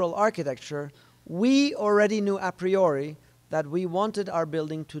natural architecture, we already knew a priori that we wanted our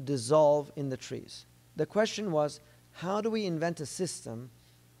building to dissolve in the trees. The question was, how do we invent a system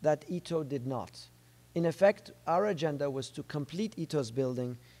that Ito did not? In effect, our agenda was to complete Ito's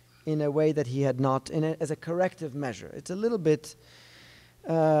building in a way that he had not, as a corrective measure. It's a little bit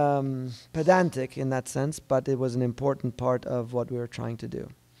pedantic in that sense, but it was an important part of what we were trying to do.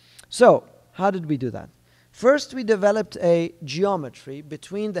 So, how did we do that? First, we developed a geometry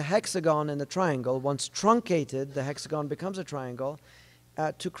between the hexagon and the triangle. Once truncated, the hexagon becomes a triangle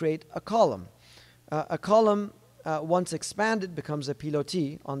to create a column. A column, once expanded, becomes a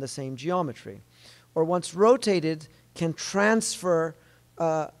pilotis on the same geometry. Or once rotated, can transfer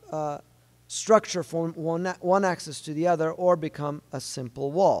structure from one axis to the other or become a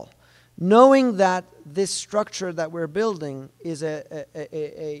simple wall. Knowing that this structure that we're building is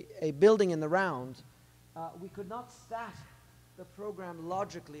a building in the round, we could not stack the program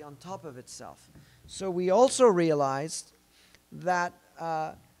logically on top of itself. So we also realized that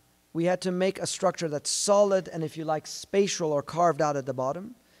we had to make a structure that's solid and, if you like, spatial or carved out at the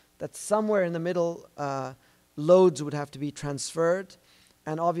bottom, that somewhere in the middle loads would have to be transferred,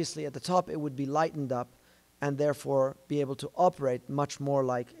 and obviously at the top it would be lightened up and therefore be able to operate much more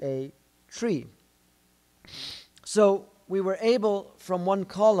like a tree. So we were able, from one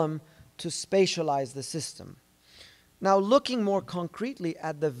column, to spatialize the system. Now, looking more concretely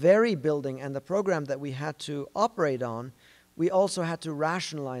at the very building and the program that we had to operate on, we also had to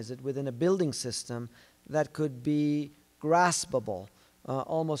rationalize it within a building system that could be graspable,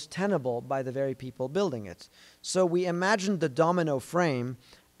 almost tenable by the very people building it. So we imagined the domino frame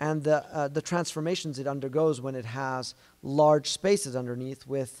and the transformations it undergoes when it has large spaces underneath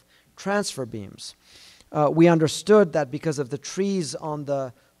with transfer beams. We understood that because of the trees on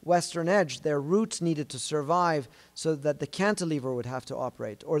the western edge, their roots needed to survive so that the cantilever would have to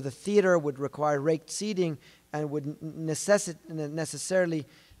operate, or the theater would require raked seating and would necessarily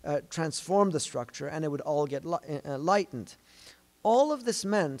transform the structure, and it would all get lightened. All of this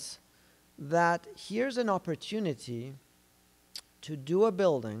meant that here's an opportunity to do a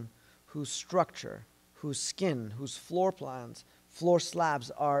building whose structure, whose skin, whose floor plans, floor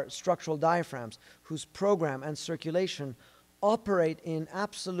slabs are structural diaphragms, whose program and circulation operate in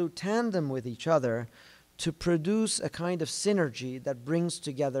absolute tandem with each other to produce a kind of synergy that brings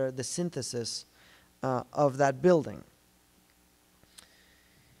together the synthesis of that building.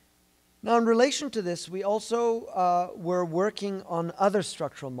 Now, in relation to this, we also were working on other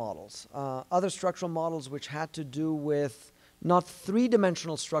structural models which had to do with not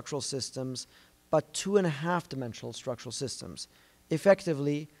three-dimensional structural systems, but 2.5-dimensional structural systems,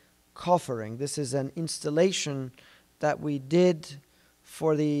 effectively coffering. This is an installation that we did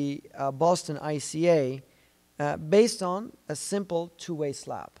for the Boston ICA based on a simple two-way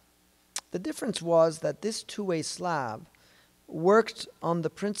slab. The difference was that this two-way slab worked on the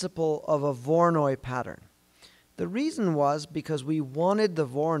principle of a Voronoi pattern. The reason was because we wanted the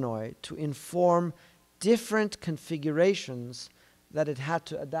Voronoi to inform different configurations that it had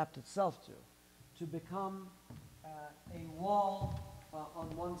to adapt itself to become a wall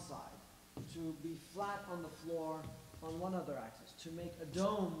on one side, to be flat on the floor on one other axis, to make a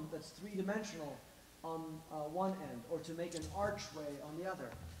dome that's three-dimensional on one end, or to make an archway on the other.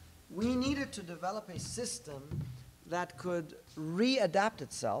 We needed to develop a system that could readapt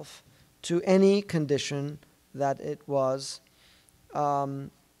itself to any condition that it was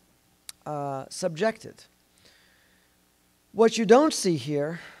subjected. What you don't see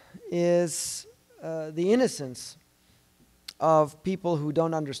here is the innocence of people who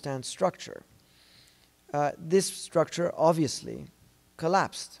don't understand structure. This structure obviously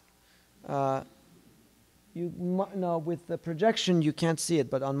collapsed. No, with the projection you can't see it,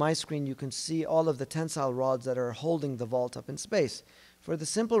 but on my screen you can see all of the tensile rods that are holding the vault up in space, for the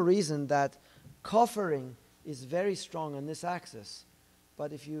simple reason that coffering is very strong on this axis,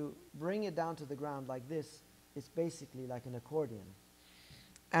 but if you bring it down to the ground like this, it's basically like an accordion.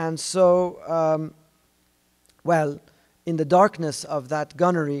 And so, well, in the darkness of that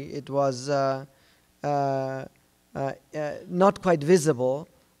gunnery, it was not quite visible,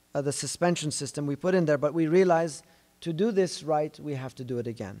 the suspension system we put in there, but we realized to do this right, we have to do it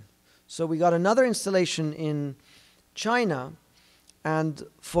again. So we got another installation in China, and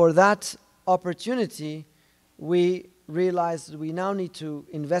for that opportunity, we realized we now need to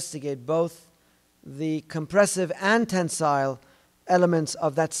investigate both the compressive and tensile elements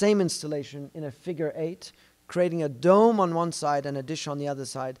of that same installation in a figure 8, creating a dome on one side and a dish on the other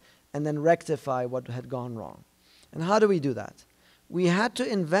side, and then rectify what had gone wrong. And how do we do that? We had to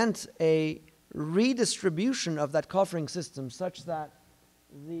invent a redistribution of that coffering system such that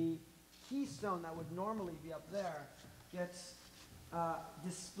the keystone that would normally be up there gets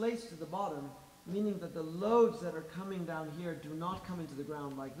displaced to the bottom, meaning that the loads that are coming down here do not come into the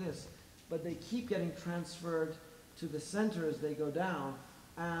ground like this, but they keep getting transferred to the center as they go down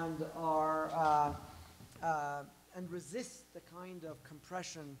and are and resist the kind of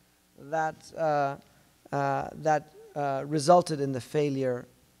compression that resulted in the failure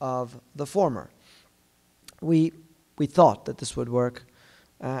of the former. We thought that this would work,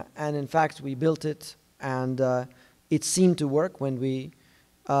 and in fact we built it, and it seemed to work when we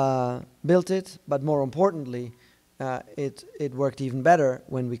built it, but more importantly, it worked even better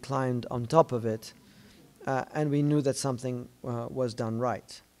when we climbed on top of it, and we knew that something was done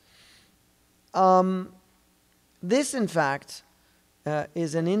right. This, in fact,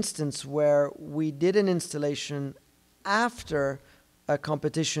 is an instance where we did an installation after a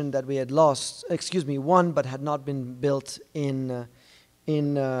competition that we had won, but had not been built in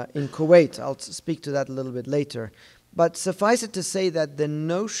Kuwait. I'll speak to that a little bit later. But suffice it to say that the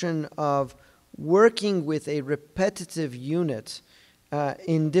notion of working with a repetitive unit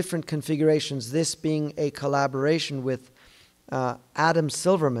in different configurations, this being a collaboration with Adam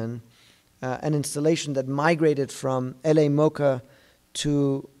Silverman, an installation that migrated from LA MoCA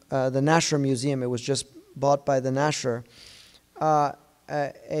to the Nasher Museum. It was just bought by the Nasher.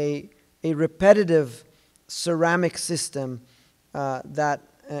 A repetitive ceramic system that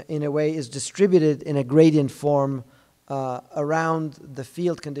in a way is distributed in a gradient form around the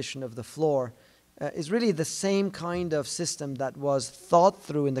field condition of the floor is really the same kind of system that was thought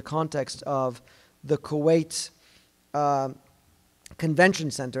through in the context of the Kuwait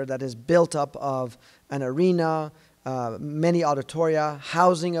Convention Center that is built up of an arena, many auditoria,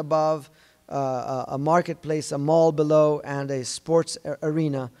 housing above, a marketplace, a mall below, and a sports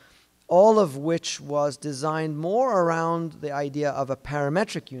arena, all of which was designed more around the idea of a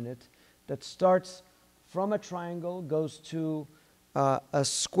parametric unit that starts from a triangle, goes to a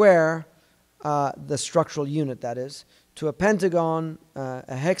square, the structural unit that is, to a pentagon,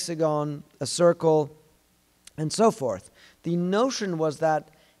 a hexagon, a circle, and so forth. The notion was that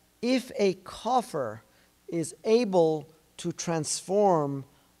if a coffer is able to transform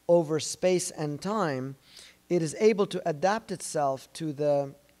over space and time, it is able to adapt itself to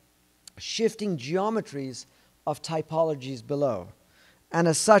the shifting geometries of typologies below. And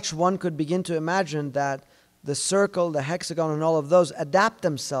as such, one could begin to imagine that the circle, the hexagon, and all of those adapt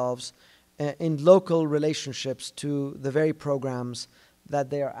themselves in local relationships to the very programs that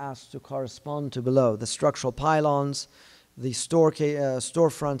they are asked to correspond to below. The structural pylons, the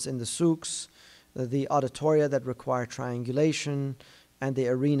storefronts in the souks, the auditoria that require triangulation, and the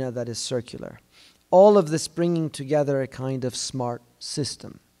arena that is circular. All of this bringing together a kind of smart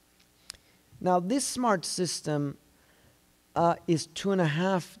system. Now, this smart system is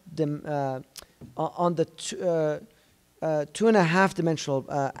 2.5 on the 2.5 dimensional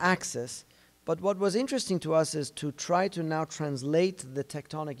axis. But what was interesting to us is to try to now translate the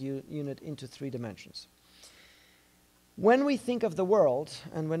tectonic unit into 3 dimensions. When we think of the world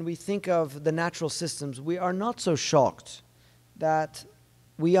and when we think of the natural systems, we are not so shocked that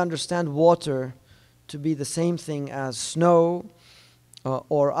we understand water to be the same thing as snow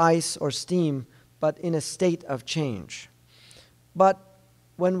or ice or steam, but in a state of change. But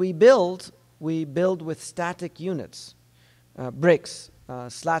when we build with static units, bricks,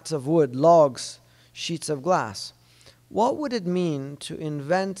 slats of wood, logs, sheets of glass. What would it mean to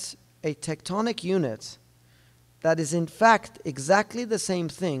invent a tectonic unit that is in fact exactly the same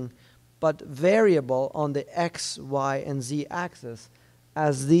thing, but variable on the x, y, and z axis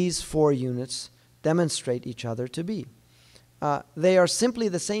as these 4 units demonstrate each other to be? They are simply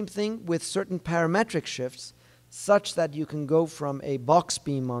the same thing with certain parametric shifts, such that you can go from a box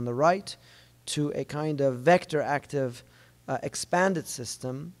beam on the right to a kind of vector active expanded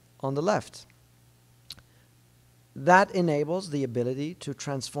system on the left. That enables the ability to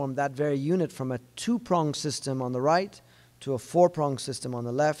transform that very unit from a 2-prong system on the right to a 4-prong system on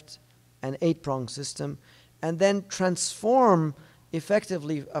the left, an 8-prong system, and then transform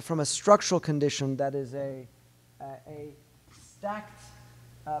effectively from a structural condition that is a stacked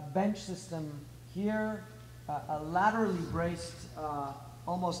bench system here, a laterally braced,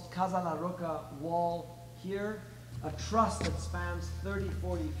 almost Casa La Roca wall here, a truss that spans 30,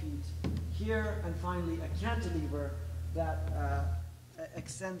 40 feet here, and finally a cantilever that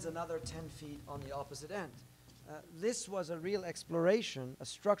extends another 10 feet on the opposite end. This was a real exploration, a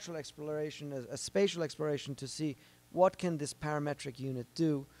structural exploration, a spatial exploration to see what can this parametric unit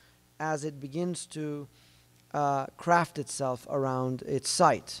do as it begins to craft itself around its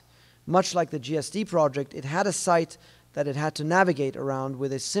site. Much like the GSD project, it had a site that it had to navigate around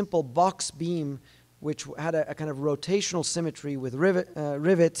with a simple box beam which had a kind of rotational symmetry with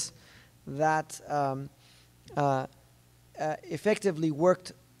rivets that effectively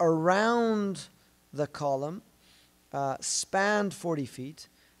worked around the column, spanned 40 feet,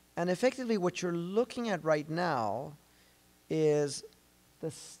 and effectively what you're looking at right now is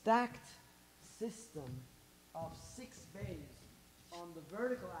the stacked system of 6 bays on the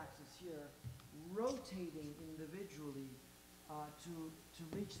vertical axis here, rotating individually to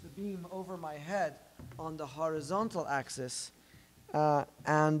reach the beam over my head on the horizontal axis,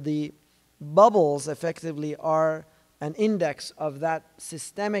 and the bubbles effectively are an index of that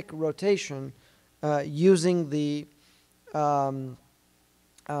systemic rotation using the beam,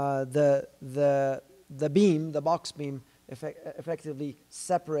 the box beam, effectively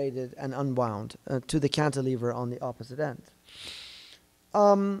separated and unwound to the cantilever on the opposite end.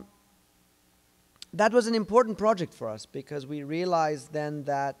 That was an important project for us because we realized then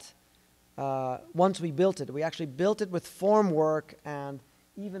that once we built it, we actually built it with form work and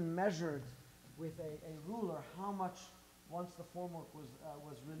even measured with a ruler how much, once the formwork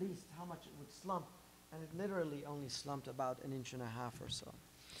was released, how much it would slump, and it literally only slumped about 1.5 inches or so.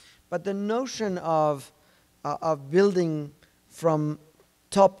 But the notion of building from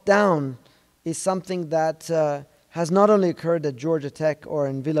top down is something that has not only occurred at Georgia Tech or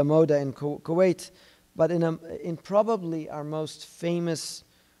in Villa Moda in Kuwait, but in probably our most famous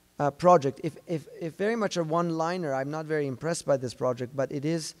project. If very much a one-liner, I'm not very impressed by this project, but it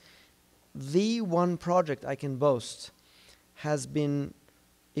is the one project I can boast has been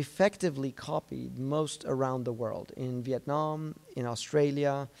effectively copied most around the world, in Vietnam, in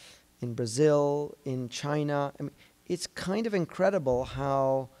Australia, in Brazil, in China. I mean, it's kind of incredible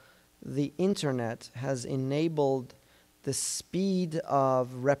how the internet has enabled the speed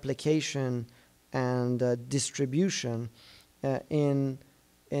of replication and distribution in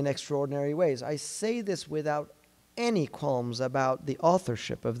extraordinary ways. I say this without any qualms about the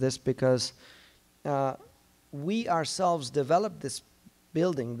authorship of this because we ourselves developed this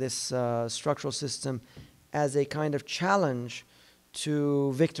building, this structural system, as a kind of challenge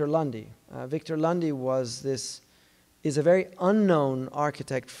to Victor Lundy. Victor Lundy is a very unknown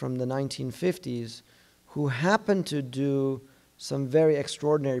architect from the 1950s who happened to do some very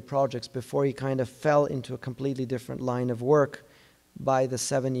extraordinary projects before he kind of fell into a completely different line of work by the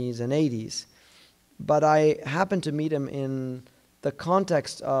 70s and 80s. But I happened to meet him in the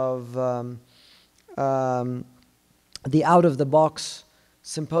context of the out-of-the-box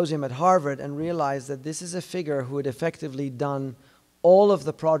symposium at Harvard and realized that this is a figure who had effectively done all of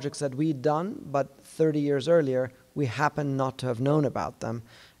the projects that we'd done, but 30 years earlier, we happened not to have known about them.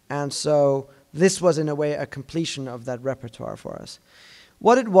 And so this was, in a way, a completion of that repertoire for us.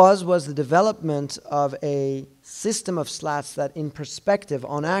 What it was the development of a system of slats that, in perspective,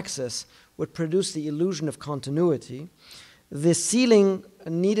 on axis, would produce the illusion of continuity. The ceiling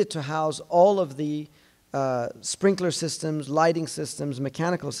needed to house all of the sprinkler systems, lighting systems,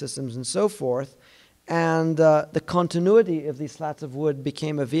 mechanical systems, and so forth. And the continuity of these slats of wood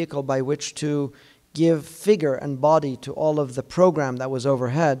became a vehicle by which to give figure and body to all of the program that was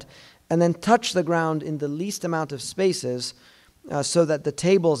overhead, and then touch the ground in the least amount of spaces so that the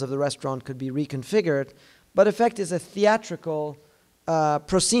tables of the restaurant could be reconfigured, but effect is a theatrical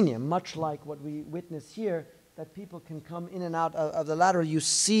proscenium, much like what we witness here, that people can come in and out of the lateral, you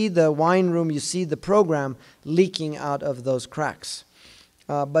see the wine room, you see the program leaking out of those cracks.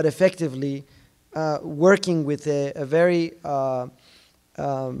 But effectively, working with a very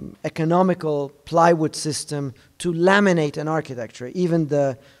economical plywood system to laminate an architecture. Even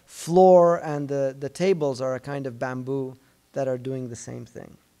the floor and the tables are a kind of bamboo that are doing the same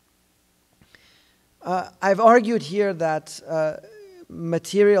thing. I've argued here that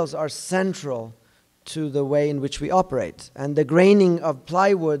materials are central to the way in which we operate. And the graining of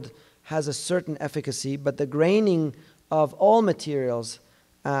plywood has a certain efficacy, but the graining of all materials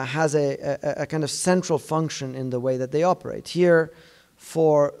has a kind of central function in the way that they operate. Here,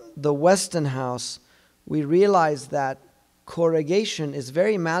 for the Weston house, we realize that corrugation is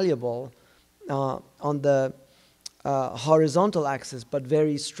very malleable on the horizontal axis, but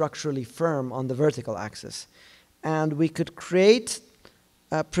very structurally firm on the vertical axis. And we could produce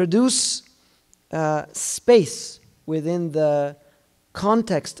space within the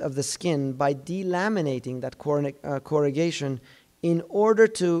context of the skin by delaminating that corrugation in order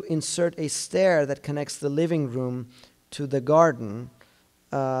to insert a stair that connects the living room to the garden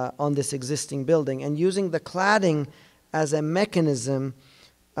on this existing building, and using the cladding as a mechanism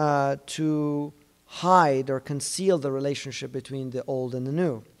to hide or conceal the relationship between the old and the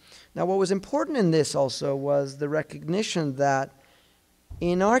new. Now, what was important in this also was the recognition that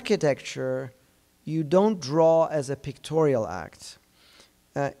in architecture, you don't draw as a pictorial act.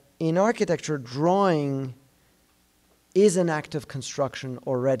 In architecture, drawing is an act of construction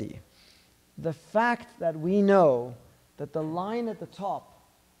already. The fact that we know that the line at the top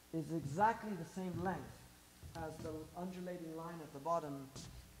is exactly the same length as the undulating line at the bottom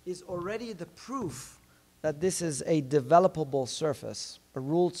is already the proof that this is a developable surface, a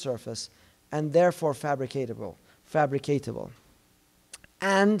ruled surface, and therefore fabricatable.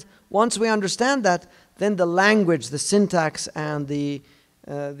 And once we understand that, then the language, the syntax, and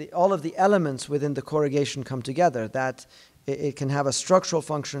all of the elements within the corrugation come together. That it can have a structural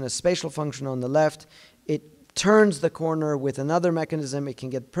function, a spatial function on the left. It turns the corner with another mechanism. It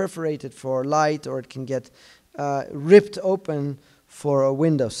can get perforated for light, or it can get ripped open for a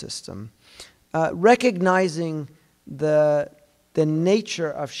window system. Recognizing the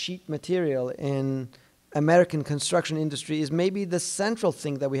nature of sheet material in American construction industry is maybe the central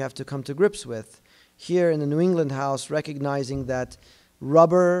thing that we have to come to grips with. Here in the New England house, recognizing that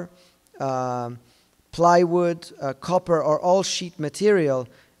rubber, plywood, copper are all sheet material,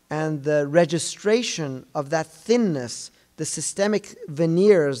 and the registration of that thinness, the systemic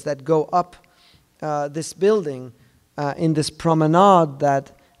veneers that go up this building in this promenade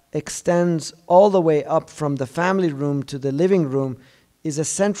that extends all the way up from the family room to the living room, is a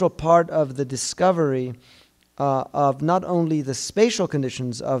central part of the discovery of not only the spatial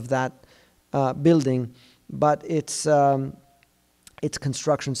conditions of that building, but its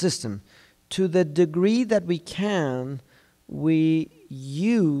construction system. To the degree that we can, we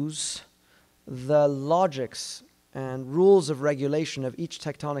use the logics and rules of regulation of each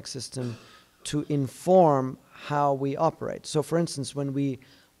tectonic system to inform how we operate. So for instance, when we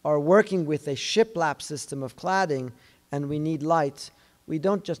are working with a shiplap system of cladding and we need light, we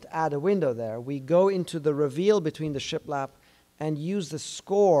don't just add a window there. We go into the reveal between the shiplap and use the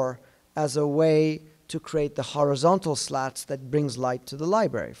score as a way to create the horizontal slats that brings light to the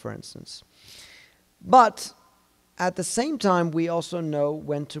library, for instance. But at the same time, we also know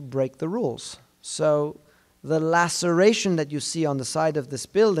when to break the rules. So the laceration that you see on the side of this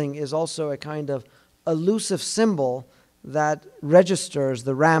building is also a kind of elusive symbol that registers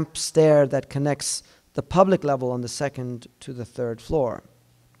the ramp stair that connects the public level on the second to the third floor.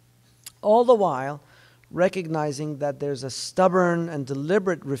 All the while, recognizing that there's a stubborn and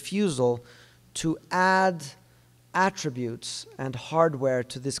deliberate refusal to add attributes and hardware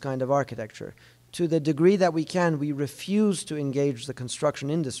to this kind of architecture. To the degree that we can, we refuse to engage the construction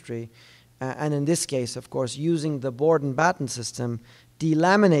industry, and in this case, of course, using the board and batten system,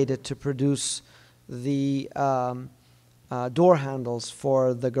 delaminated to produce the door handles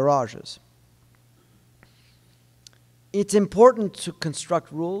for the garages. It's important to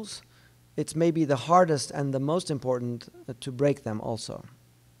construct rules. It's maybe the hardest and the most important to break them also.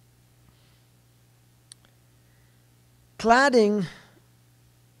 Cladding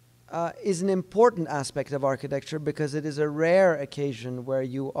is an important aspect of architecture because it is a rare occasion where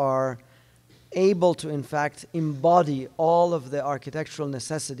you are able to, in fact, embody all of the architectural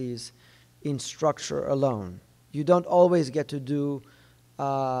necessities in structure alone. You don't always get to do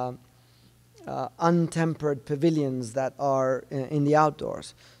untempered pavilions that are in the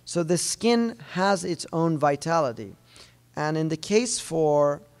outdoors. So the skin has its own vitality. And in the case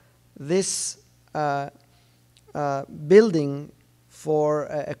for this building for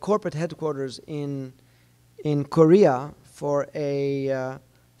a corporate headquarters in Korea for a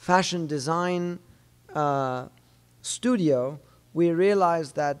fashion design studio, we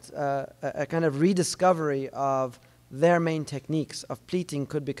realized that a kind of rediscovery of their main techniques of pleating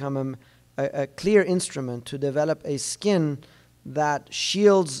could become a clear instrument to develop a skin that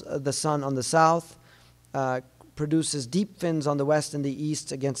shields the sun on the south, produces deep fins on the west and the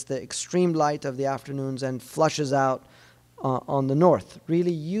east against the extreme light of the afternoons, and flushes out on the north,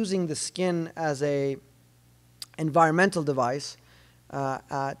 really using the skin as a environmental device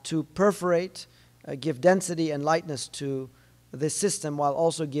to perforate, give density and lightness to this system, while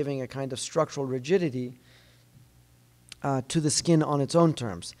also giving a kind of structural rigidity to the skin on its own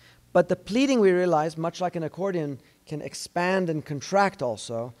terms. But the pleating, we realized, much like an accordion, can expand and contract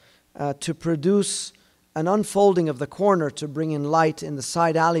also to produce an unfolding of the corner to bring in light in the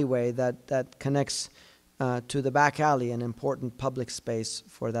side alleyway that connects to the back alley, an important public space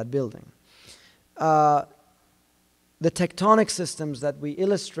for that building. The tectonic systems that we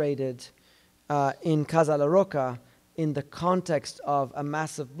illustrated in Casa La Roca in the context of a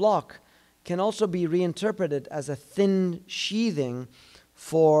massive block can also be reinterpreted as a thin sheathing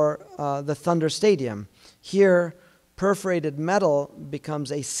for the Thunder Stadium. Here, perforated metal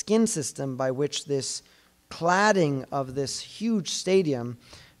becomes a skin system by which this cladding of this huge stadium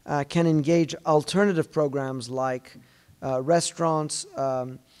can engage alternative programs like restaurants,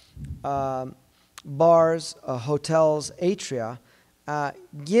 bars, hotels, atria,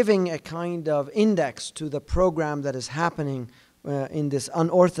 giving a kind of index to the program that is happening in this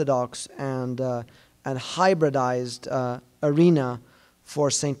unorthodox and hybridized arena for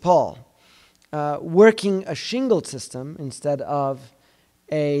St. Paul. Working a shingled system instead of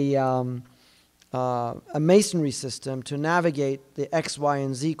a masonry system to navigate the X, Y,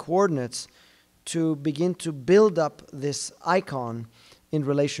 and Z coordinates to begin to build up this icon in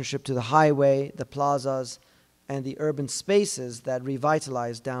relationship to the highway, the plazas, and the urban spaces that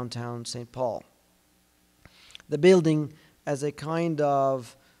revitalize downtown St. Paul. The building as a kind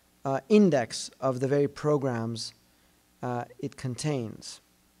of index of the very programs it contains.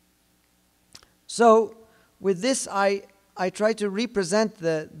 So with this, I try to represent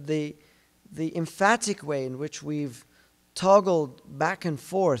the emphatic way in which we've toggled back and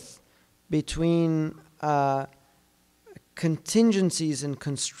forth between contingencies and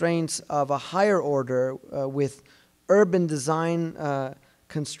constraints of a higher order with urban design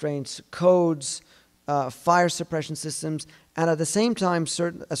constraints, codes, fire suppression systems, and at the same time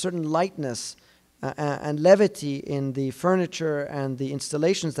a certain lightness and levity in the furniture and the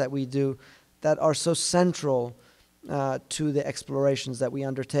installations that we do that are so central to the explorations that we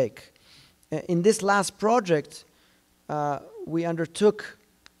undertake. In this last project, we undertook,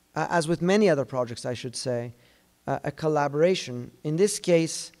 as with many other projects, I should say, a collaboration, in this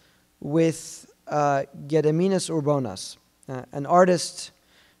case with Gediminas Urbonas, an artist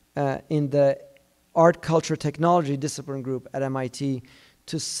in the Art, Culture, Technology discipline group at MIT,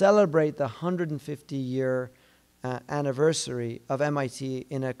 to celebrate the 150-year anniversary of MIT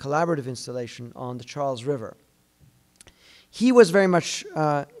in a collaborative installation on the Charles River. He was very much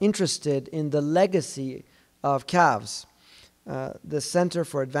interested in the legacy of CAVS, the Center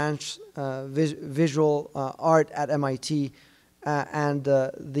for Advanced Visual Art at MIT, and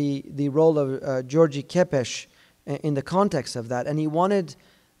the role of Georgi Kepes in the context of that. And he wanted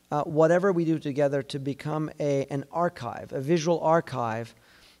whatever we do together to become an archive, a visual archive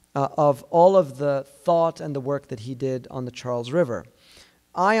of all of the thought and the work that he did on the Charles River.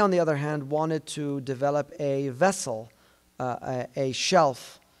 I, on the other hand, wanted to develop a vessel, a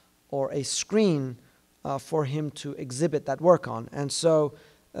shelf, or a screen for him to exhibit that work on. And so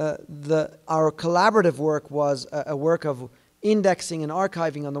our collaborative work was a work of indexing and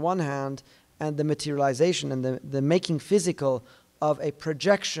archiving on the one hand, and the materialization and the making physical of a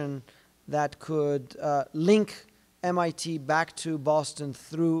projection that could link MIT back to Boston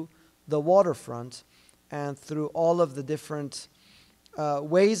through the waterfront and through all of the different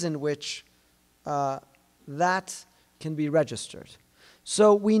ways in which that can be registered.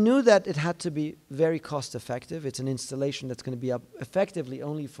 So we knew that it had to be very cost effective. It's an installation that's going to be up effectively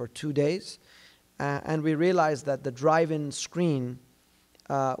only for 2 days. And we realized that the drive-in screen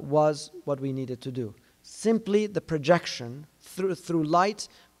was what we needed to do. Simply the projection, through light,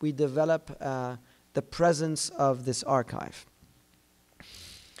 we develop the presence of this archive.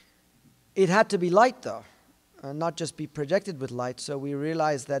 It had to be light, though, not just be projected with light. So we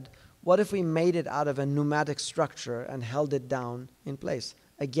realized that what if we made it out of a pneumatic structure and held it down in place?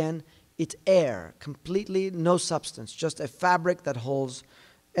 Again, it's air, completely no substance, just a fabric that holds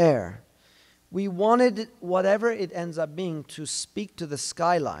air. We wanted whatever it ends up being to speak to the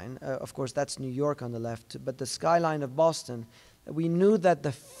skyline. Of course, that's New York on the left, but the skyline of Boston. We knew that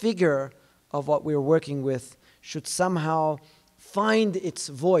the figure of what we were working with should somehow find its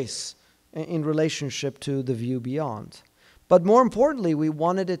voice in relationship to the view beyond. But more importantly, we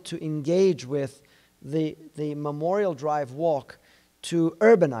wanted it to engage with the Memorial Drive walk, to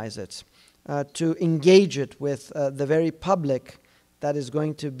urbanize it, to engage it with the very public that is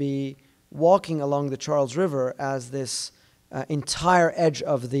going to be walking along the Charles River as this entire edge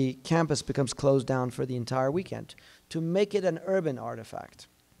of the campus becomes closed down for the entire weekend, to make it an urban artifact.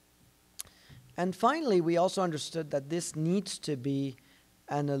 And finally, we also understood that this needs to be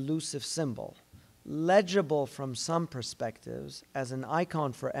an elusive symbol, legible from some perspectives as an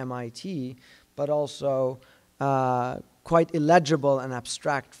icon for MIT, but also quite illegible and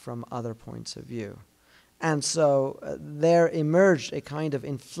abstract from other points of view. And so there emerged a kind of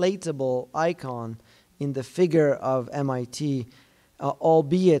inflatable icon in the figure of MIT,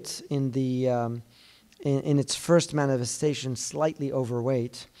 albeit in its first manifestation slightly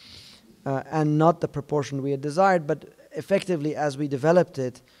overweight, and not the proportion we had desired, but effectively as we developed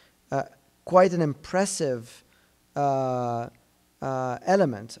it, quite an impressive element.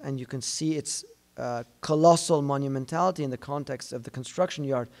 And you can see its colossal monumentality in the context of the construction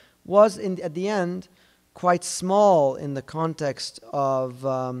yard was, at the end, quite small in the context of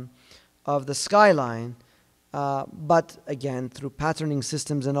the skyline, but again, through patterning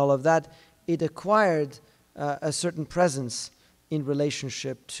systems and all of that, it acquired a certain presence in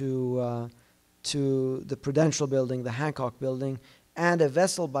relationship to the Prudential Building, the Hancock Building, and a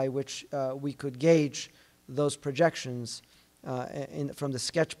vessel by which we could gauge those projections from the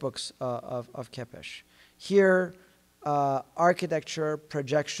sketchbooks of Kepes. Here, architecture,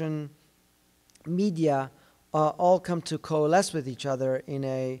 projection, media all come to coalesce with each other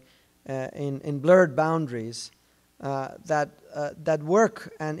in blurred boundaries that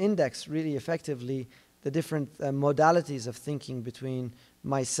work and index really effectively the different modalities of thinking between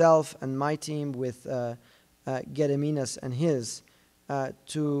myself and my team with Gediminas and his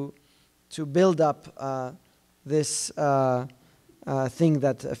to build up this thing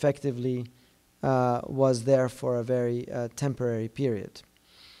that effectively was there for a very temporary period.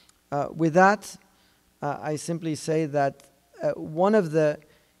 With that, I simply say that one of the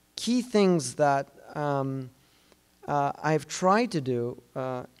key things that I've tried to do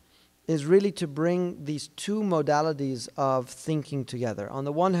is really to bring these two modalities of thinking together. On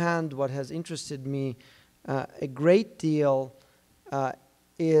the one hand, what has interested me a great deal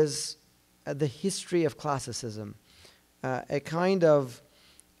is the history of classicism, a kind of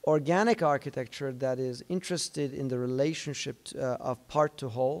organic architecture that is interested in the relationship of part to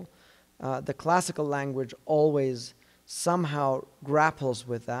whole. The classical language always somehow grapples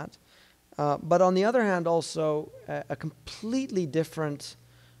with that. But on the other hand, also a completely different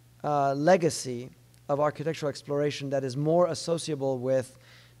legacy of architectural exploration that is more associable with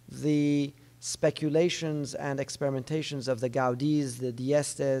the speculations and experimentations of the Gaudís, the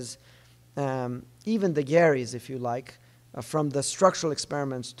Diestes, even the Garys, if you like, from the structural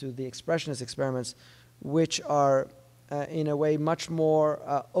experiments to the expressionist experiments, which are in a way much more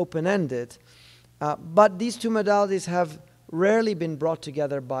open-ended. But these two modalities have rarely been brought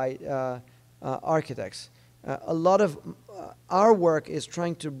together by architects. A lot of our work is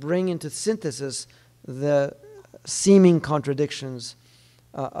trying to bring into synthesis the seeming contradictions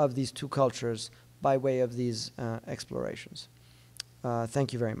of these two cultures by way of these explorations.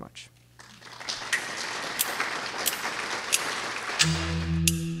 Thank you very much.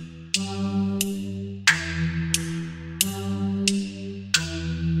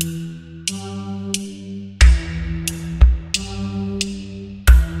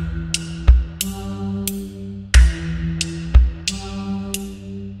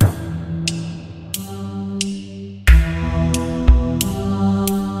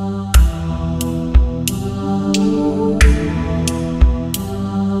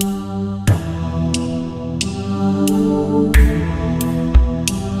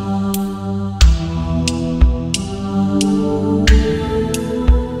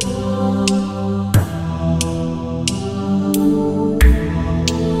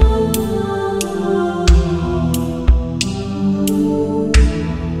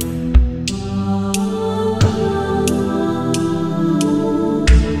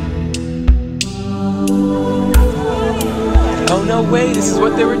 This is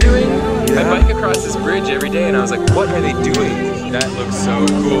what they were doing? Yeah. I bike across this bridge every day and I was like, what are they doing? That looks so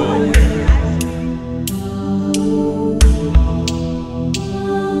cool.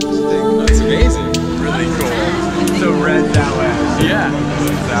 That's amazing. Really cool. So red that way. Yeah.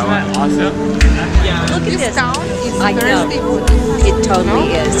 that awesome? Look at this. Town is I know. thirsty for this. It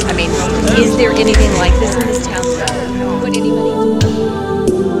totally is. I mean, is there anything like this in this town? Would anybody